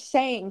he's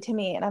saying to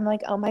me. And I'm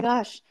like, oh my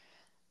gosh.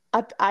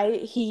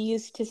 He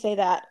used to say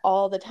that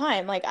all the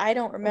time. Like, I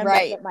don't remember it,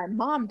 Right. but my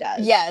mom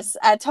does. Yes,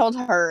 I told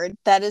her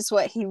that is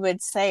what he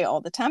would say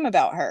all the time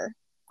about her.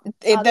 All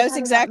the Those time about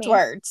exact me.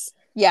 words.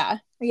 Yeah.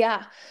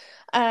 Yeah.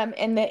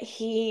 And that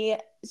he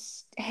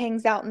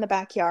hangs out in the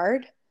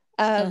backyard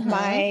of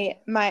my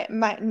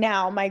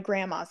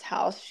grandma's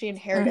house. She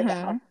inherited the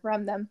house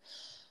from them.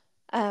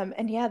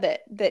 And yeah,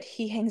 that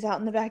he hangs out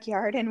in the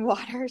backyard and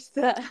waters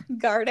the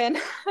garden.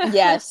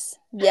 Yes.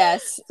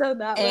 Yes. So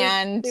that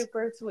And was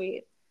super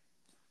sweet.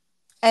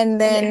 and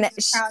And that then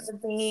he's proud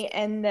of me,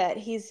 and that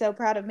he's so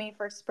proud of me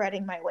for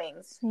spreading my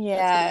wings.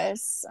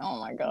 yes. Oh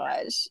my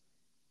gosh.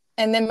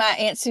 And then my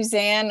Aunt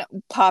Suzanne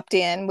popped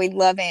in. We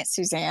love Aunt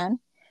Suzanne.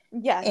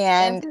 Yes,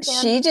 Aunt And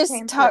Suzanne she just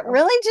came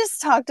through. just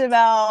talked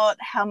about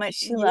how much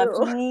she loved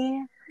You.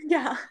 me.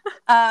 Yeah.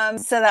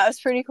 So that was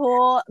pretty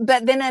cool.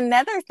 But then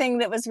another thing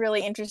that was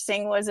really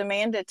interesting was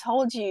Amanda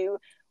told you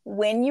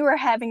when you were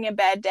having a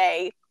bad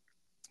day,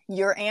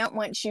 your aunt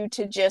wants you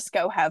to just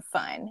go have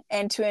fun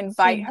and to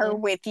invite her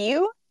with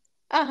you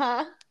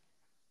Uh-huh.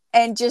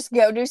 and just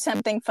go do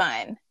something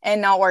fun and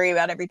not worry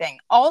about everything.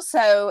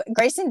 Also,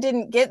 Grayson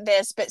didn't get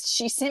this, but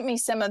she sent me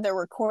some of the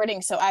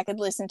recordings so I could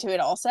listen to it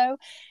also.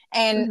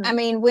 And I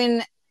mean,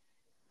 when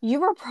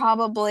you were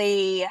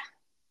probably,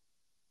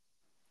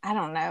 I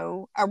don't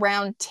know,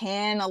 around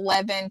 10,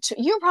 11,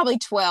 you were probably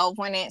 12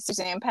 when Aunt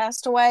Suzanne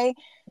passed away.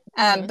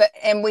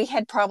 And we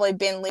had probably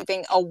been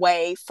living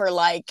away for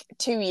like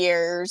 2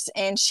 years,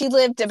 and she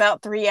lived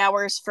about 3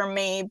 hours from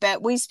me,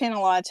 but we spent a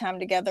lot of time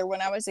together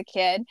when I was a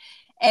kid.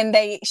 And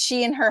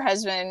she and her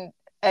husband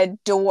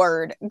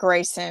adored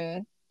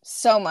Grayson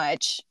so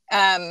much.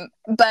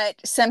 But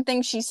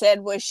something she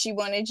said was she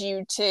wanted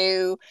you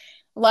to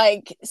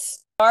like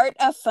start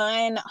a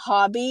fun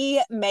hobby,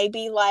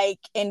 maybe like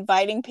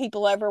inviting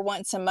people over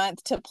once a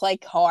month to play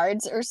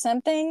cards or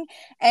something.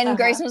 And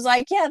Grayson was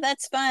like, yeah,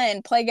 that's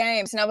fun, play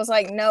games. And I was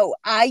like, no,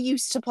 I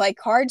used to play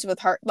cards with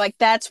her. Like,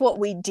 that's what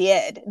we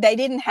did. They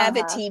didn't have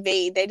a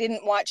TV, they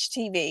didn't watch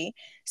TV.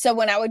 So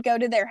when I would go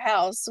to their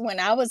house when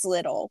I was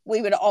little,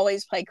 we would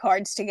always play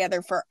cards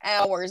together for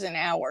hours and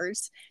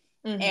hours.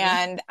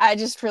 And I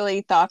just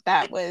really thought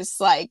that was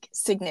like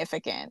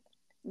significant.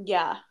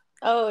 Yeah.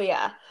 Oh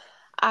yeah.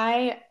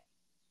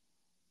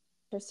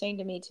 Interesting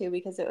to me too,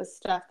 because it was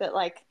stuff that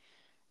like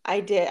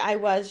I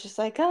was just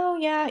like, oh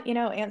yeah,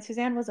 Aunt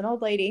Suzanne was an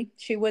old lady.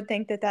 She would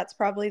think that that's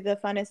probably the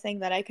funnest thing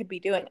that I could be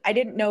doing. I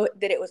didn't know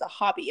that it was a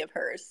hobby of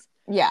hers.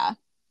 Yeah.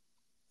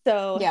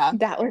 So Yeah.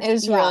 It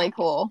was really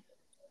cool.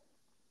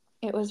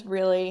 It was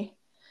really,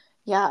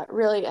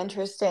 really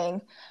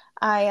interesting.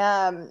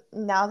 I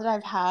now that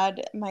I've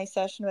had my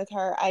session with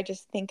her, I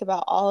just think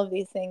about all of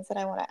these things that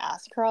I want to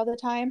ask her all the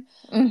time.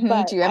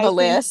 But Do you have a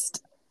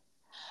list?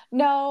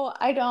 No,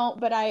 I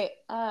don't, but I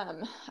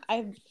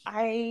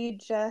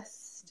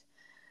just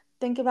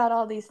think about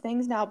all these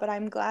things now, but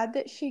I'm glad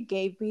that she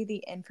gave me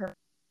the information,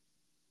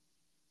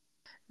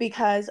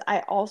 because I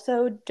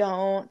also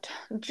don't,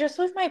 just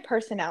with my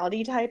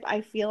personality type,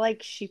 I feel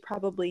like she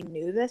probably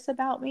knew this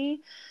about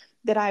me,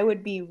 that I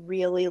would be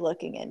really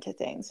looking into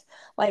things.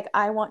 Like,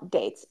 I want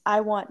dates,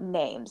 I want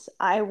names,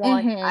 I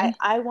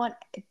want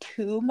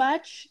too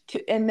much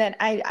and then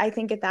I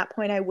think at that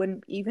point I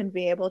wouldn't even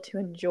be able to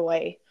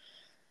enjoy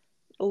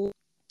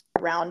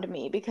around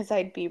me because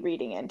I'd be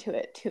reading into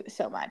it too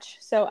so much.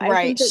 So I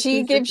Right. think that She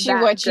she's just gives you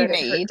that what you good at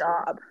her need.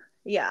 job.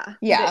 Yeah,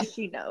 Yeah. that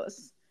she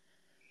knows.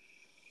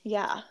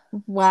 Yeah.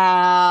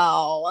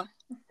 Wow.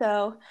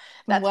 So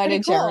that's What pretty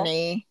a cool.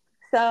 journey.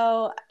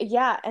 So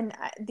yeah, and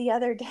the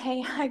other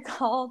day I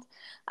called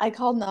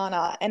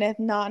Nana, and if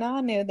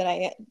Nana knew that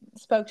I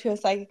spoke to a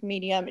psychic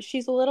medium,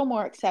 she's a little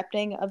more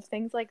accepting of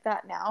things like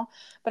that now,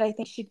 but I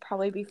think she'd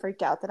probably be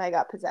freaked out that I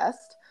got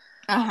possessed.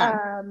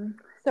 Uh-huh.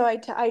 So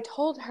I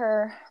told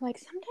her, like,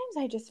 sometimes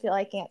I just feel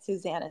like Aunt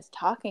Suzanne is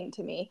talking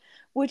to me.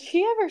 Would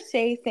she ever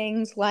say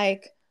things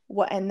like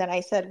what? And then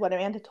I said what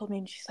Amanda told me,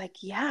 and she's like,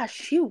 yeah,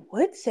 she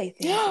would say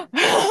things like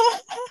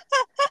that.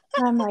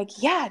 And I'm like,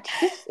 yeah,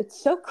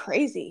 it's so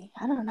crazy.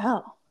 I don't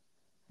know.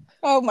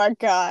 Oh my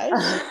gosh.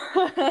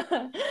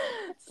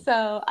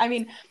 So, I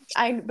mean,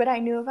 but I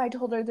knew if I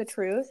told her the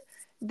truth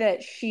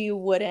that she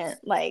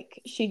wouldn't,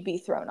 like, she'd be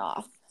thrown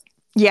off.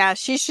 Yeah,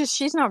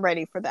 she's not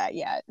ready for that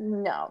yet.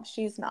 No,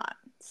 she's not.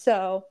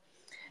 So,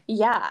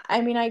 yeah,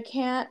 I mean,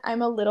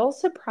 I'm a little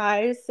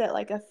surprised that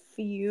like a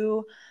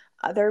few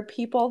other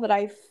people that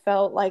I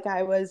felt like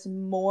I was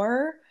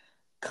more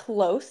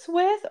close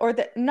with, or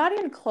that not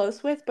even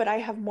close with, but I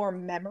have more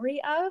memory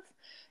of,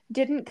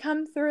 didn't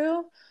come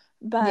through.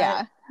 But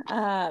Yeah.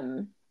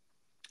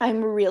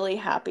 I'm really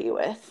happy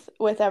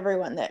with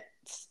everyone that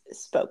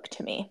spoke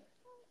to me.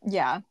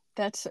 Yeah.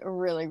 That's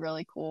really,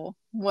 really cool.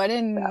 What a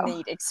So,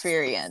 neat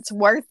experience.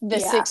 Worth the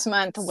yeah.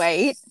 6-month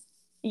wait.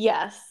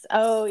 Yes.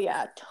 Oh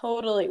yeah,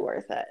 totally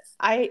worth it.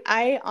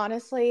 I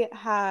honestly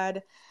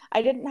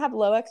I didn't have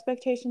low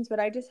expectations, but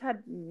I just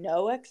had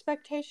no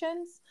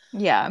expectations.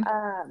 Yeah.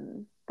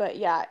 But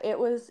yeah, it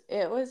was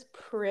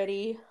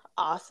pretty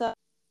awesome.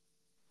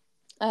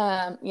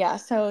 Yeah,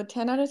 so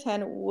 10 out of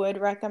 10 would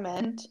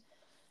recommend,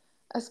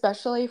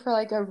 especially for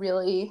like a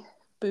really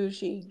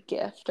bougie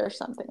gift or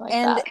something like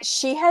And that.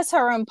 she has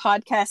her own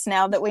podcast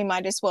now that we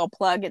might as well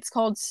plug. It's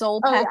called Soul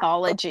Oh yeah,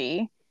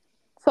 Pathology.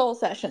 Soul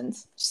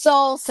Sessions.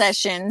 Soul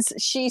Sessions.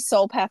 She's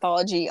Soul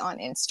Pathology on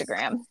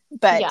Instagram.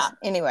 But Yeah.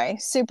 anyway,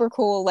 super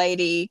cool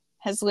lady,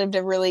 has lived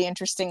a really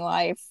interesting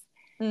life.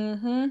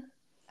 Mm-hmm.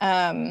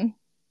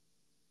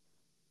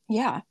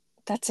 Yeah,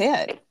 that's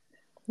it.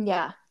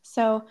 Yeah.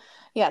 So,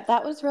 yeah,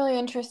 that was really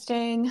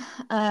interesting.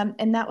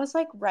 And that was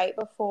like right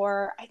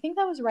before, I think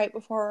that was right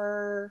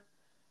before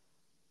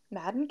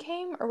Madden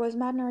came, or was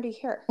Madden already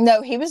here?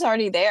 No, he was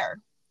already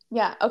there.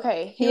 Yeah.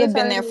 Okay. He He had was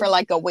been there for already,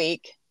 like a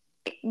week.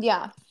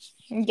 yeah.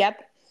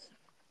 Yep.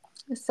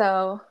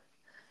 So,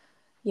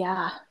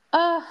 yeah.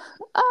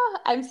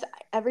 I'm,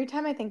 every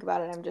time I think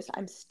about it,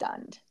 I'm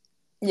stunned.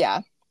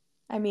 Yeah.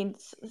 I mean,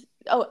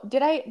 oh,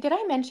 did I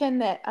mention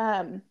that,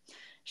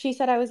 she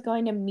said I was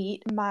going to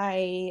meet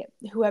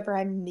whoever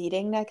I'm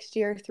meeting next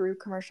year through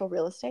commercial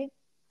real estate?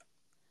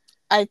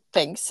 I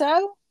think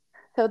so.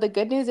 So the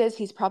good news is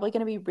he's probably going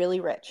to be really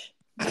rich.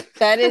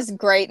 That is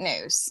great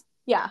news.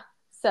 Yeah.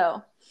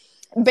 So,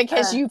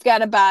 Because uh, you've got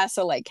to buy us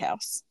a lake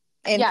house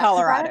in yeah, because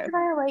I have Colorado. to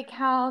buy a lake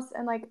house,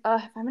 and like, if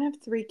I'm gonna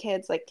have 3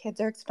 kids, like,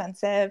 kids are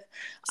expensive.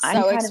 I'm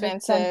So kind of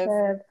expensive.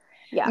 expensive.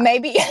 Yeah.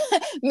 Maybe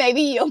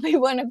maybe you'll be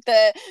one of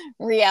the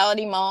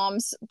reality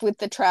moms with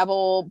the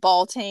travel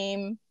ball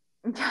team.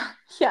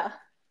 Yeah.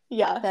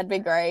 Yeah. That'd be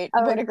great.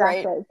 Oh, What a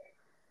great, exactly.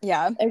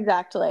 yeah.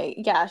 Exactly.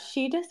 Yeah.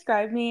 She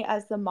described me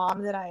as the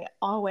mom that I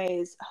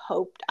always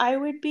hoped I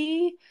would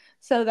be.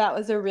 So that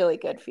was a really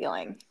good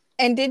feeling.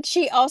 And did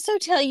she also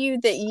tell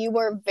you that you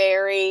were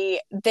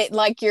that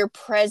like your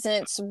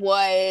presence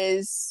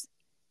was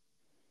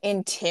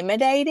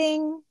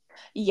intimidating?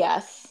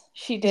 Yes,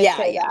 she did Yeah,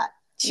 say yeah. that.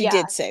 She Yeah.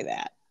 did say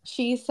that.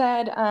 She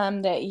said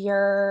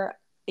that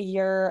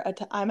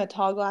I'm a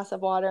tall glass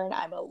of water and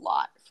I'm a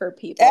lot for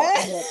people,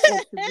 and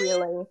that it's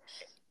really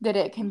that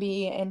it can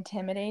be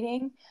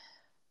intimidating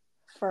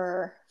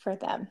for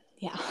them.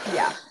 Yeah.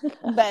 Yeah.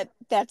 But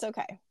that's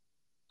okay.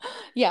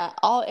 Yeah,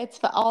 all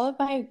of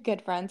my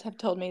good friends have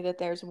told me that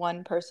there's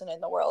one person in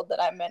the world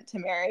that I'm meant to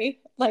marry,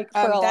 like,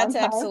 for a long That's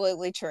time.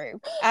 absolutely true.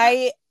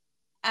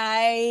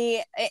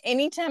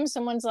 Anytime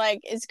someone's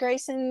like, "Is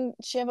Grayson,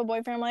 she have a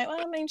boyfriend?" I'm like,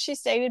 "Well, I mean,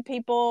 she's dated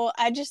people."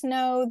 I just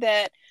know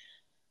that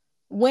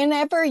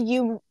whenever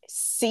you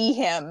see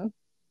him,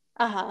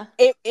 Uh-huh.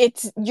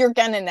 it's you're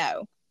gonna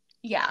know.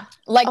 Yeah.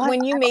 Like Oh,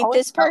 when you I've meet always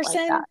this felt like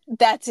person, that.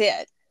 that's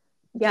it.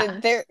 Yeah.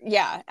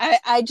 Yeah.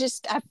 I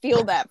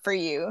feel that for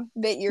you,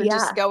 that you're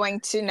just Yeah. going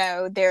to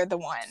know they're the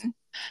one,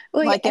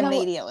 Well, yeah, like and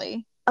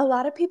immediately. a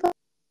lot of people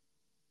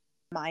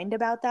mind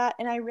about that,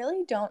 and I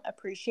really don't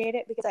appreciate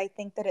it because I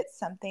think that it's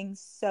something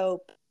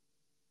so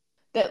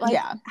that, like,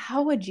 Yeah.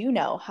 how would you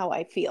know how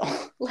I feel?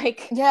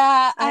 Like,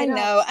 Yeah, I I don't.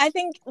 know. I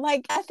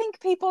think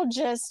people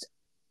just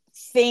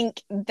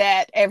think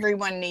that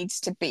everyone needs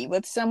to be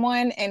with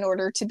someone in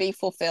order to be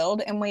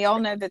fulfilled, and we all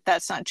know that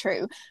that's not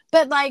true.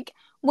 But like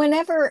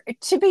whenever,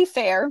 to be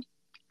fair,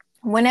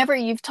 whenever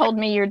you've told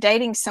me you're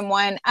dating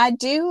someone, I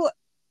do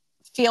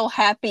feel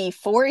happy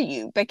for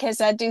you,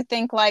 because I do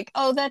think like,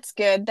 oh, that's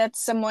good. That's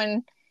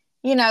someone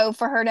you know,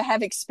 for her to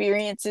have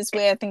experiences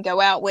with and go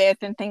out with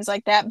and things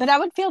like that. But I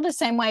would feel the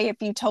same way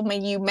if you told me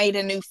you made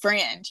a new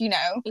friend, you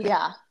know?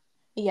 Yeah.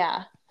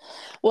 Yeah.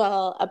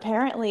 Well,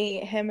 apparently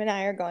him and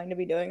I are going to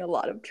be doing a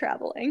lot of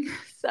traveling.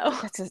 So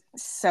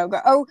So good.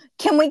 Oh,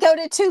 can we go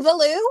to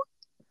Tuvalu?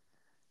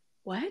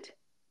 what?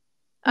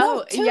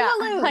 No, Oh, yeah.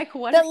 I'm Tuvalu, like,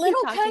 what the are you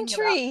little talking about?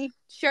 country.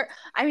 Sure.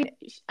 I mean,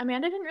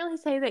 Amanda didn't really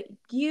say that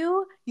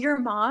your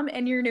mom,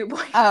 and your new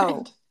boyfriend.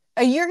 Oh,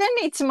 you're going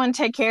to need someone to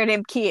take care of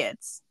them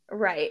kids.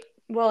 Right.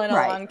 Well, in a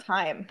Right. long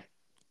time.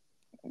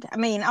 I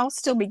mean, I'll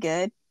still be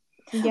good.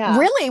 Yeah.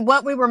 Really,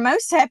 what we were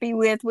most happy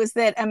with was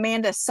that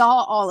Amanda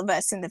saw all of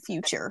us in the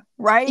future,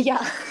 right?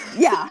 Yeah.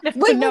 Yeah.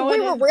 we No were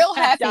one real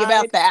had happy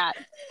about died. that.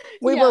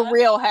 We were Yeah.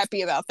 real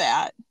happy about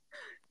that.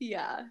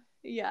 Yeah.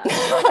 Yeah.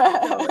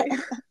 Totally.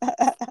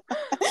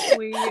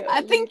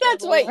 I think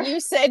that's what you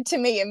said to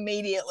me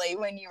immediately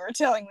when you were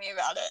telling me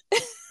about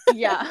it.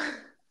 Yeah.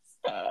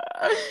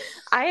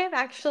 I have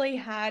actually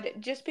had,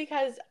 just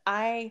because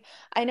I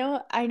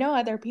know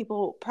other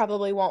people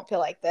probably won't feel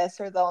like this,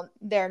 or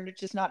they're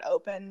just not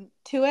open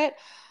to it.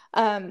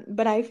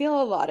 But I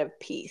feel a lot of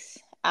peace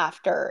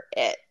after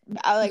it.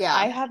 Yeah.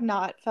 I have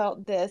not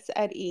felt this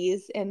at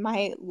ease in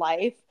my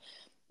life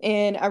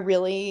in a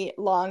really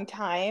long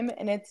time,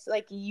 and it's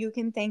like, you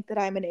can think that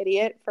I'm an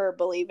idiot for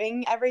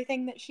believing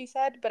everything that she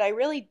said, but I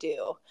really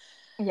do.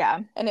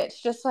 Yeah. And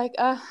it's just like,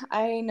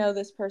 I know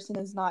this person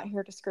is not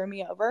here to screw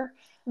me over.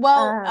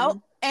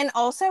 Well, and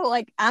also,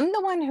 like, I'm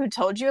the one who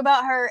told you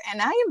about her, and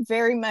I am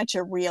very much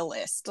a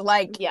realist.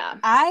 Like, Yeah.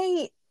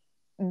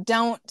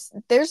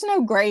 there's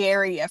no gray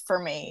area for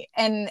me.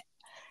 And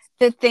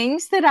the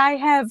things that I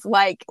have,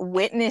 like,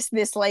 witnessed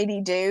this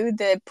lady do,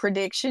 the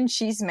predictions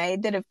she's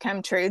made that have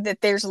come true,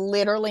 that there's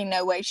literally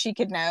no way she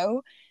could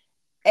know.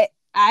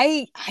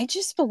 I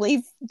just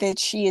believe that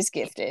she is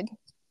gifted.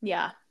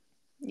 Yeah.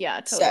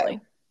 Yeah,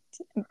 totally.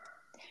 So,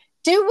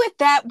 do with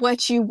that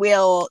what you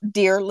will,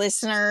 dear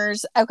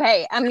listeners.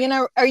 Okay,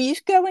 are you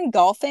going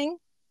golfing?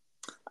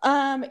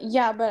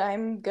 Yeah, but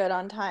I'm good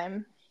on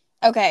time.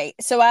 Okay,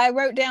 so I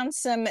wrote down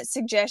some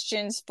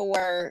suggestions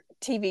for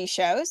TV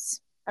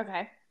shows.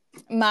 Okay.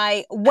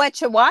 My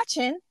What You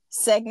Watching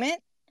segment.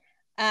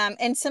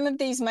 And some of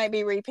these might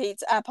be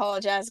repeats. I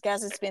apologize,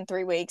 guys. It's been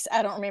 3 weeks.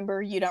 I don't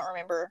remember. You don't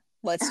remember.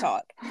 Let's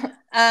talk.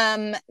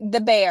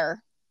 The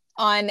Bear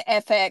on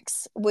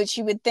FX, which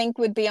you would think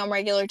would be on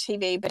regular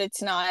TV, but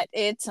it's not.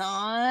 It's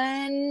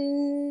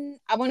on,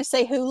 I want to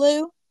say,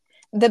 Hulu.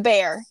 The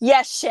Bear.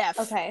 Yes, chef.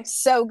 Okay.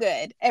 So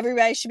good.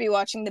 Everybody should be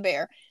watching The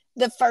Bear.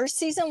 The first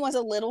season was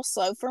a little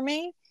slow for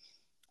me,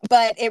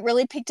 but it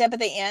really picked up at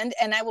the end.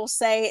 And I will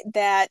say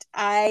that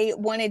I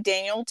wanted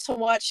Daniel to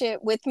watch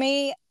it with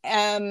me.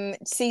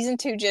 Season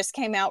 2 just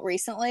came out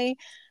recently,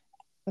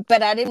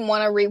 but I didn't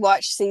want to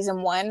rewatch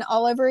season 1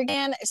 all over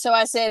again. So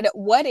I said,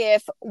 what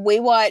if we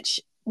watch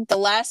the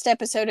last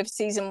episode of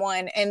season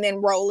 1 and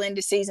then roll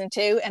into season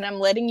 2? And I'm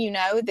letting you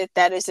know that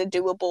that is a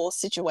doable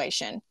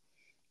situation.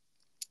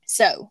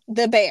 So,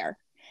 The Bear.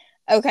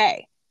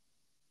 Okay.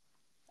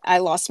 I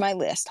lost my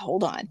list.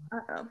 Hold on.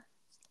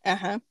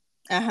 Uh-oh.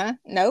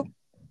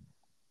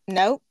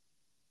 Nope.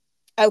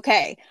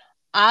 Okay.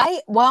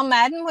 While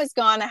Madden was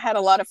gone, I had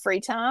a lot of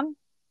free time,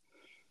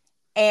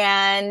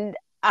 and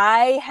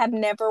I have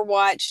never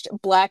watched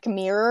Black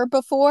Mirror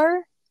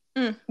before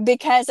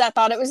because I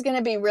thought it was going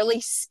to be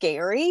really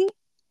scary,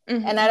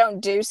 and I don't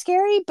do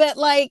scary, but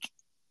like,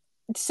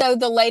 so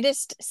the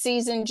latest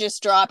season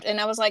just dropped, and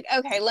I was like,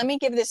 okay, let me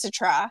give this a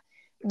try,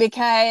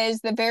 because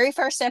the very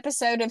first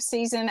episode of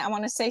season, I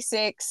want to say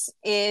 6,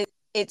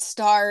 it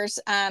stars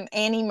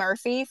Annie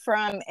Murphy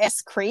from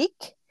S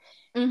Creek.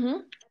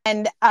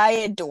 And I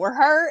adore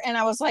her, and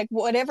I was like,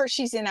 whatever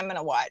she's in, I'm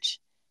gonna watch.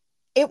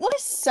 It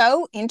was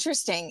so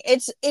interesting.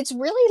 It's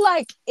really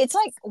like, it's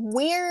like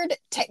weird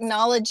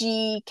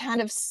technology,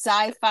 kind of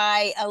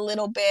sci-fi a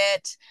little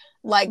bit,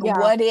 like,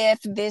 what if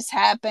this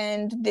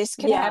happened, this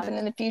could happen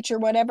in the future,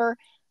 whatever.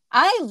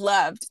 I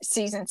loved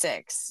season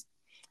 6.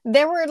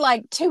 There were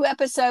like 2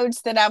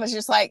 episodes that I was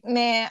just like,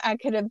 nah, I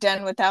could have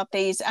done without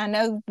these. I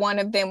know one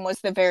of them was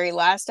the very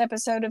last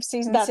episode of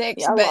season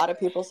 6. Yeah, a lot of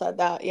people said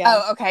that. Yeah.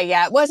 Oh, okay.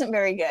 Yeah, it wasn't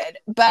very good.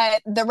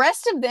 But the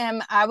rest of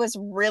them I was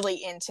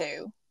really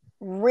into.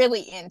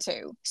 Really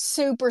into.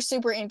 Super,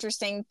 super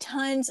interesting.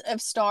 Tons of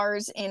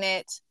stars in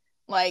it.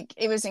 Like,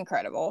 it was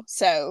incredible.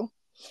 So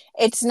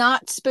it's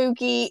not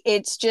spooky.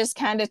 It's just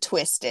kind of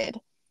twisted.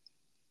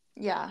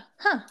 Yeah.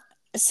 Huh.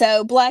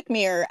 So Black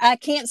Mirror, I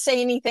can't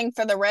say anything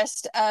for the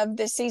rest of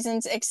the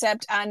seasons,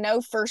 except I know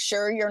for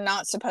sure you're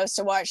not supposed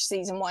to watch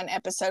season 1,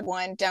 episode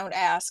 1. Don't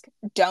ask.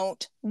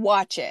 Don't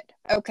watch it.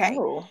 Okay.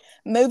 Oh.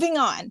 Moving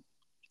on.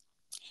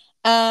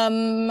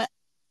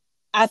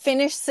 I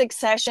finished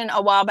Succession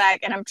a while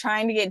back, and I'm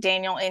trying to get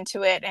Daniel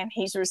into it, and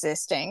he's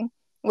resisting.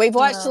 We've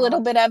watched a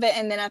little bit of it,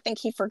 and then I think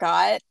he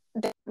forgot.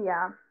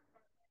 Yeah.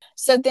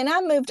 So then I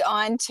moved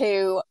on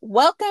to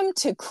Welcome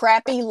to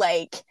Crappy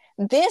Lake.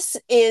 This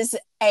is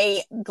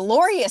a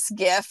glorious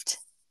gift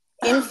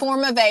in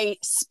form of a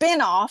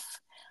spinoff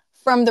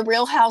from The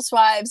Real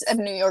Housewives of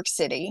New York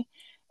City.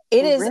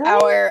 It is Really?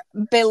 our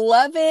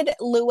beloved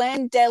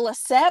Luann de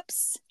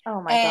Lesseps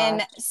Oh my and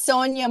gosh.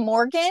 Sonia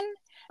Morgan.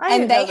 I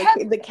And didn't they know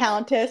have the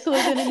Countess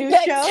was in a new the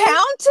show.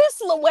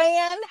 Countess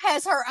Luann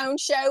has her own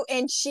show,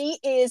 and she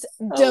is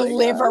Oh my gosh.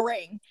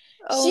 delivering.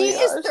 Oh She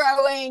my is gosh.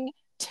 throwing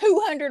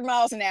 200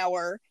 miles an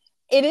hour.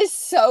 It is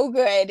so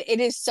good. It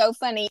is so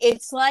funny.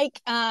 It's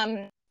like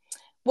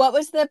what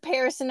was the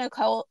Paris and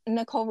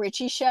Nicole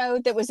Richie show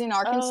that was in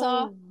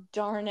Arkansas? Oh,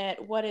 darn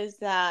it. What is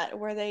that?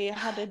 Where they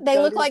had to They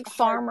go look to like hard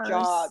farmers.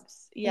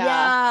 jobs. Yeah.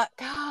 Yeah.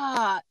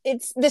 God,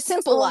 it's The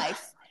Simple Oh,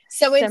 Life.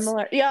 So it's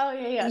similar.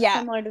 Yeah.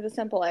 Similar to The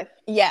Simple Life.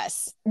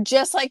 Yes,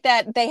 just like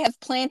that. They have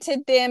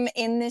planted them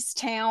in this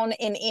town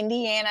in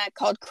Indiana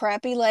called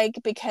Crappy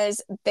Lake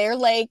because their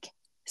lake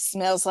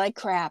smells like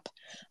crap.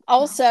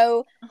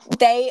 Also,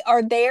 they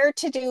are there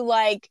to do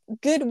like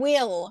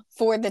goodwill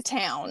for the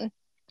town.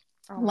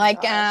 Oh my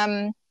Like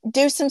gosh.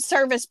 do some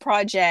service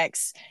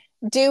projects,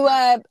 do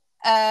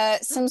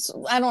some,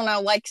 I don't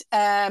know, like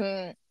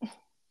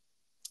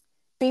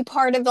be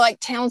part of like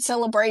town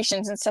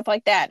celebrations and stuff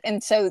like that.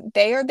 And so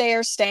they are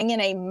there staying in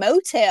a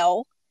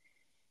motel,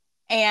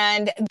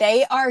 and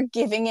they are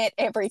giving it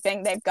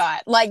everything they've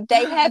got. Like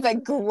they have a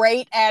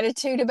great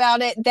attitude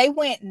about it. They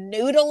went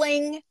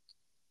noodling.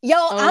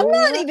 Y'all, I'm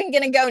not Oh even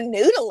going to go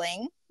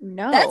noodling.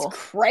 That's no.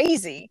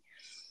 crazy.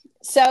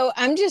 So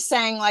I'm just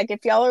saying, like,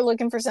 if y'all are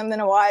looking for something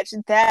to watch,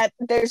 that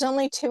there's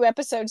only 2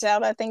 episodes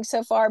out, I think,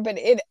 so far, but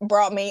it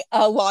brought me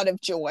a lot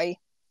of joy.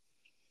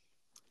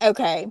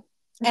 Okay.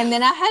 And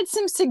then I had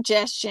some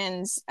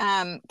suggestions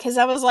because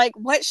I was like,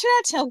 what should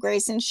I tell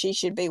Grayson she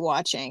should be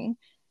watching?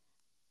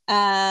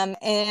 And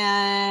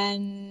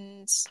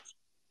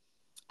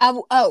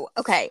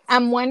okay.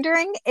 I'm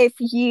wondering if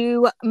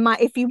you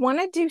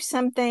want to do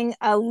something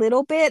a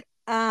little bit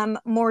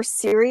more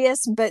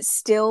serious but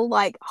still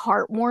like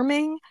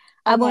heartwarming.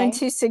 I want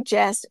Okay. to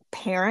suggest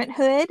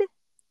Parenthood.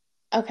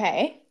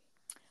 Okay.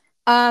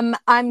 I'm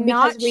Because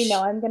not we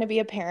know I'm going to be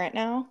a parent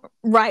now.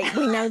 right.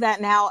 We know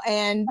that now,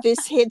 and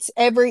this hits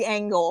every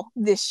angle.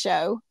 This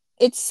show,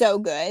 it's so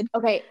good.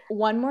 Okay,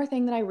 one more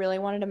thing that I really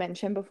wanted to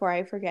mention before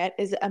I forget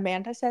is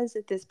Amanda says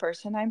that this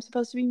person I'm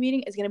supposed to be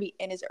meeting is going to be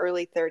in his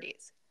early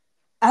 30s.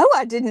 Oh,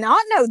 I did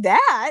not know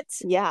that.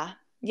 Yeah.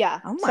 Yeah.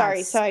 Oh my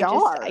Sorry. So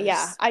stars.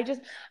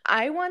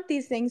 I want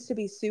these things to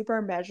be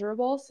super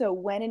measurable. So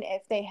when and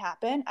if they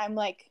happen, I'm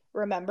like,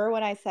 remember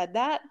when I said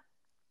that?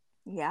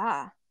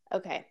 Yeah.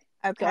 Okay.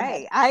 Go ahead.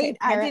 Okay. Okay. I didn't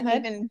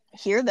Parenthood. even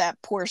hear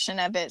that portion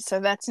of it,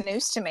 so that's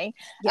news to me.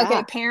 Okay,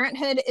 Yeah.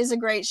 Parenthood is a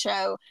great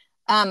show.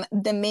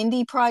 The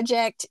Mindy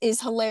Project is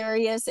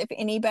hilarious. If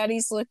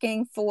anybody's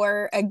looking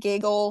for a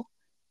giggle,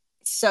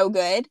 so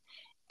good.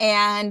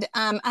 And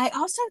I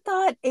also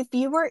thought if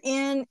you were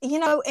in,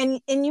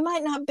 and you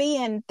might not be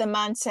in the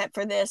mindset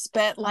for this,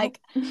 but Oh. like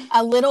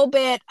a little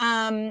bit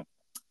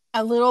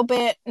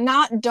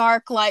not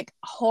dark like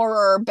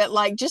horror, but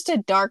like just a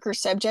darker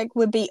subject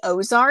would be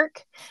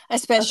Ozark,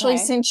 especially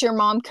Okay. since your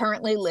mom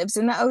currently lives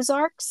in the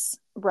Ozarks.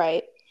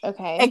 Right.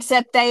 Okay.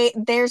 Except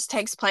theirs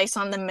takes place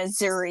on the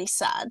Missouri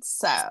side.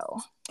 So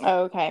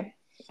Okay.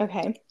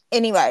 Okay.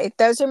 anyway,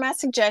 those are my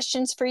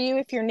suggestions for you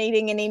if you're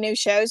needing any new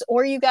shows,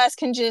 or you guys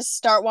can just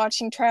start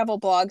watching travel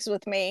blogs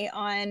with me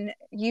on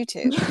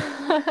YouTube.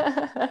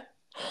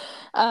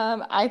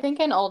 I think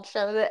an old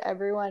show that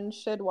everyone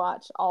should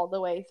watch all the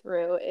way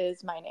through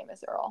is My Name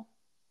is Earl.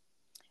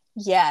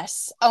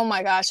 Yes. Oh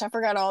my gosh, I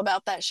forgot all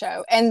about that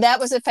show. And that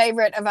was a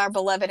favorite of our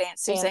beloved Aunt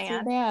Suzanne.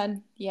 Aunt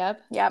Suzanne.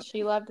 Yep. Yep.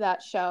 She loved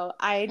that show.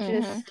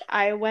 Mm-hmm.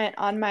 I went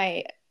on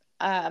my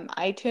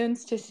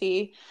iTunes to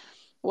see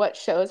what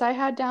shows I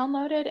had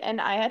downloaded, and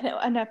I had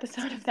an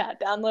episode of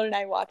that downloaded, and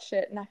I watched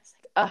it, and I was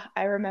like,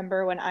 I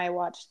remember when I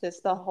watched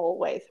this the whole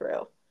way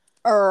through.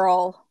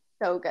 Earl.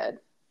 So good.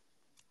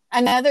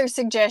 Another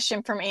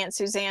suggestion from Aunt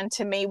Suzanne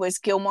to me was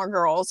Gilmore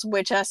Girls,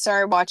 which I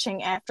started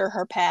watching after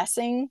her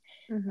passing.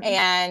 Mm-hmm.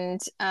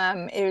 And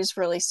it was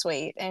really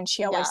sweet. And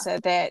she always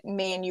said that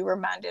me and you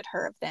reminded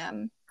her of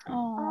them.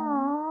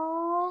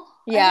 Oh,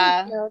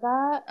 Yeah. I didn't know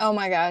that. Oh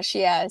my gosh,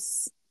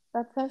 yes.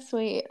 That's so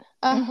sweet.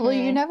 Well,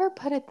 you never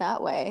put it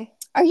that way.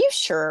 Are you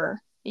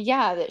sure?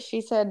 Yeah, that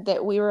she said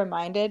that we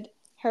reminded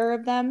her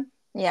of them.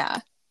 Yeah.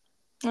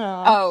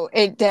 Oh, Oh,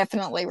 it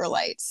definitely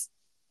relates.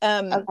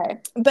 okay.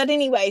 But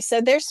anyway, so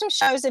there's some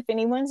shows if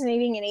anyone's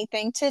needing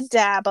anything to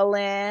dabble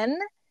in.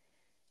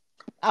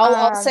 I'll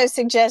also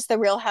suggest The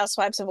Real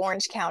Housewives of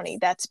Orange County.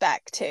 That's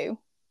back too.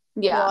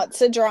 Yeah.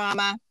 Lots of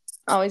drama.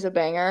 Always a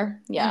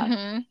banger. Yeah.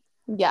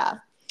 Mm-hmm. Yeah.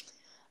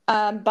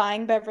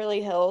 Buying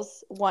Beverly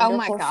Hills,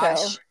 wonderful show.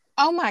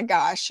 Oh my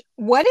gosh.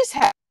 What is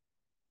happening,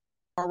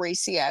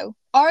 Mauricio?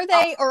 Are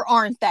they or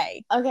aren't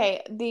they?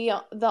 Okay,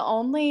 the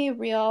only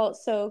real,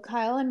 so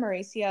Kyle and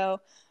Mauricio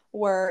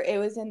it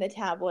was in the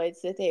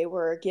tabloids that they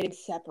were getting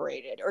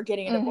separated or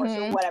getting a divorce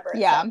or whatever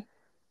it said.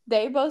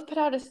 They both put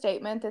out a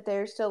statement that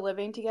they're still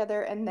living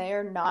together and they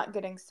are not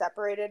getting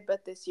separated,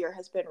 but this year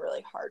has been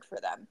really hard for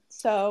them.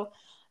 So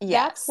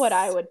that's what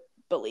I would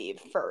believe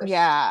first.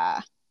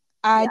 Yeah.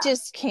 I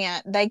just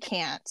can't. They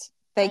can't.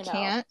 They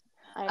can't.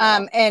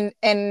 I know.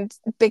 And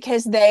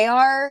because they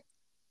are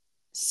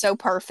so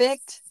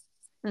perfect.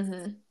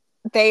 Mm-hmm.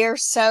 They are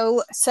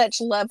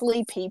such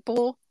lovely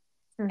people.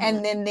 Mm-hmm.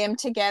 And then them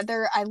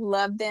together, I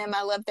love them.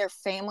 I love their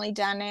family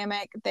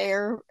dynamic.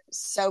 They're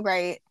so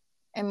great.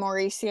 And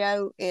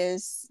Mauricio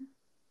is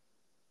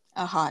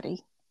a hottie.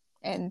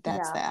 And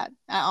that's that.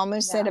 I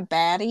almost said a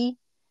baddie,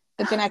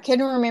 but then I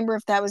couldn't remember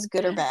if that was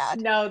good or bad.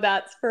 No,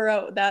 that's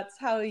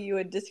how you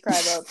would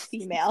describe a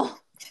female.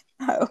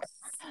 Oh.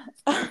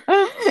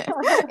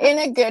 In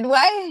a good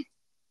way?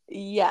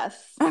 Yes.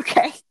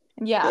 Okay.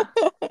 Yeah.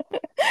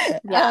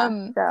 Yeah.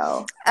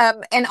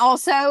 And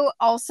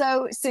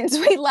also since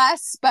we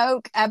last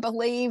spoke, I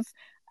believe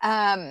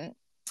oh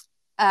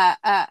my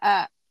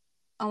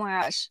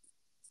gosh.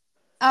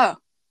 Oh,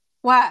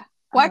 why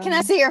can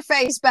I see her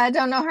face but I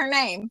don't know her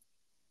name?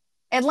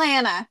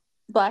 Atlanta.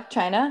 Black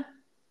China?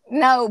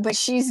 No, but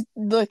she's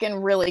looking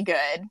really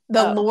good.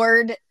 The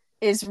Lord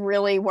is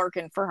really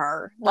working for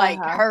her.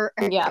 Like her,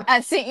 I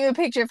sent you a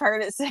picture of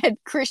her that said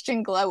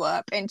Christian Glow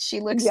Up, and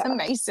she looks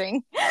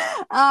amazing.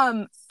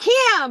 Kim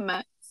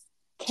and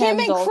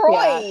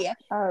Croy.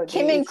 Oh,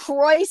 Kim and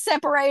Croy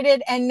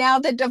separated, and now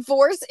the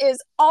divorce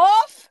is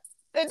off.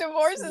 The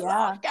divorce is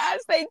off, guys.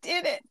 They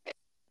did it.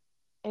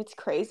 It's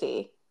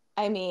crazy.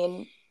 I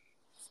mean,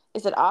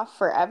 is it off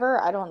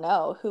forever? I don't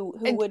know. Who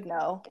would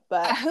know?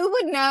 But who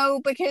would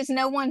know, because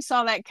no one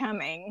saw that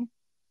coming.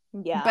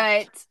 Yeah.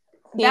 But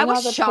seeing that was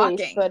all the shocking.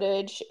 Police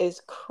footage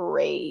is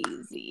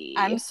crazy.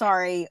 I'm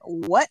sorry,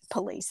 what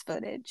police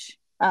footage?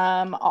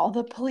 All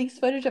the police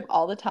footage of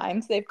all the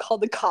times they've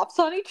called the cops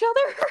on each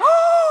other.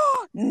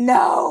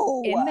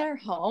 No. In their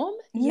home?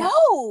 No,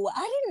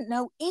 I didn't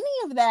know any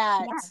of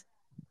that.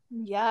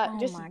 Yeah,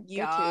 just my YouTube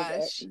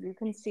gosh. it. You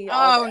can see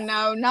all Oh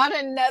no, not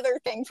another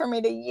thing for me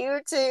to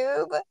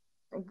YouTube.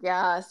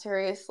 Yeah,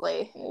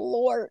 seriously.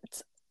 Lord.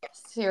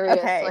 Seriously.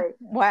 Okay.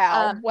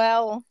 Wow.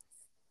 Well,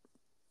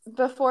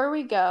 before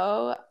we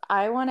go,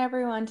 I want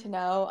everyone to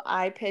know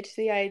I pitched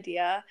the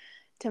idea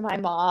to my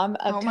mom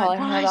of telling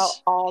her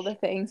about all the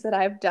things that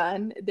I've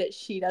done that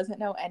she doesn't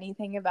know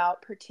anything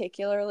about,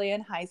 particularly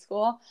in high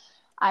school.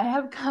 I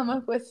have come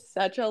up with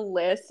such a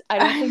list. I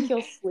don't think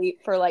you'll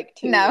sleep for like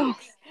 2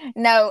 weeks.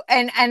 No.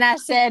 And I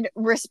said,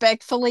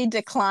 respectfully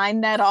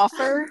decline that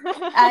offer.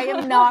 I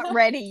am not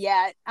ready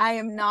yet. I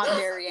am not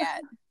there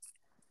yet.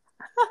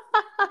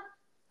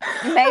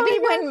 Maybe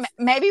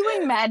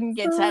when Madden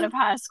gets out of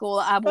high school,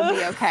 I will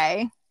be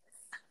okay.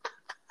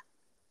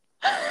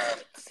 Some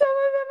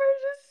of them are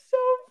just so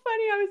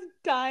funny. I was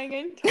dying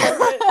in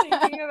Target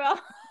thinking about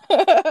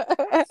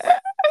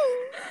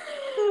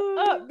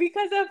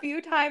because a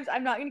few times,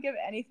 I'm not going to give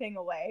anything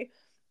away,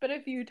 but a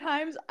few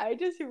times I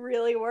just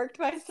really worked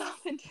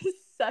myself into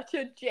such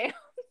a jam.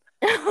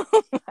 Oh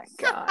my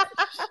gosh.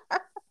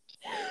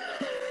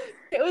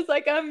 It was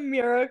like a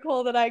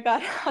miracle that I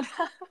got out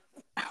of.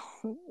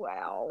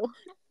 Wow.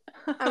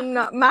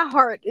 My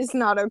heart is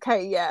not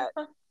okay yet.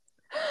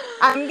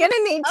 I'm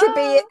gonna need to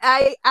be.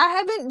 I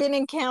haven't been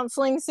in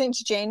counseling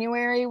since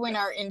January when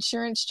our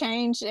insurance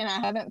changed, and I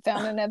haven't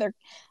found another.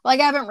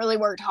 Like, I haven't really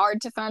worked hard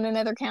to find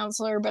another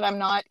counselor, but I'm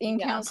not in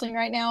counseling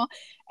right now,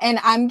 and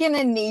I'm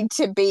gonna need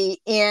to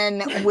be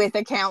in with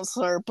a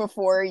counselor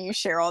before you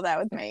share all that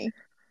with me.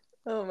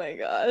 Oh my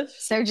gosh!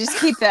 So just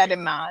keep that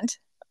in mind.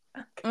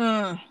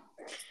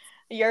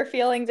 Your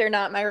feelings are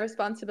not my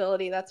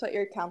responsibility. That's what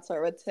your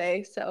counselor would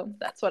say. So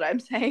that's what I'm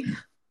saying.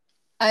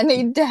 I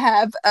need to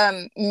have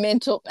I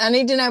need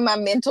to know my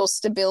mental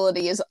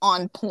stability is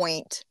on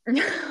point.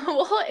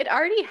 Well, it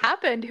already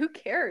happened. Who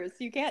cares?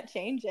 You can't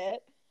change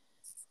it.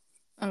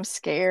 I'm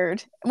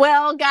scared.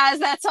 Well, guys,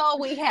 that's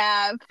all we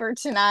have for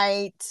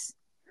tonight.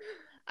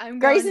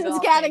 Grayson's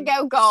got to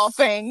go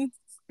golfing.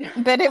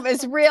 But it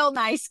was real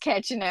nice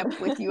catching up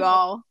with you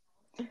all.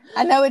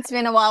 I know it's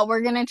been a while.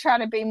 We're going to try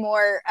to be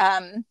more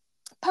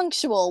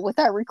punctual with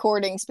our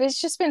recordings, but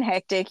it's just been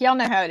hectic. Y'all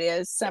know how it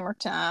is.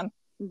 Summertime.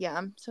 Yeah,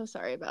 I'm so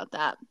sorry about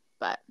that.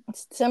 But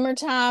it's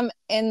summertime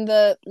and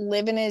the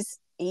living is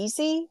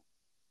easy.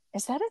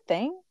 Is that a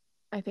thing?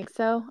 I think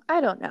so.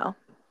 I don't know.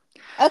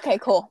 Okay,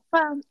 cool.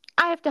 Well,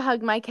 I have to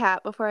hug my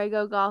cat before I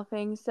go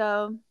golfing,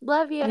 so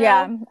love you.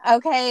 Yeah.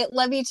 Okay,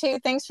 love you too.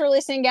 Thanks for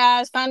listening,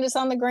 guys. Find us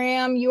on the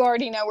gram. You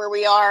already know where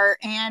we are,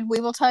 and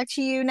we will talk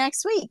to you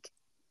next week.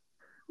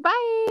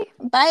 Bye.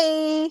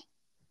 Bye.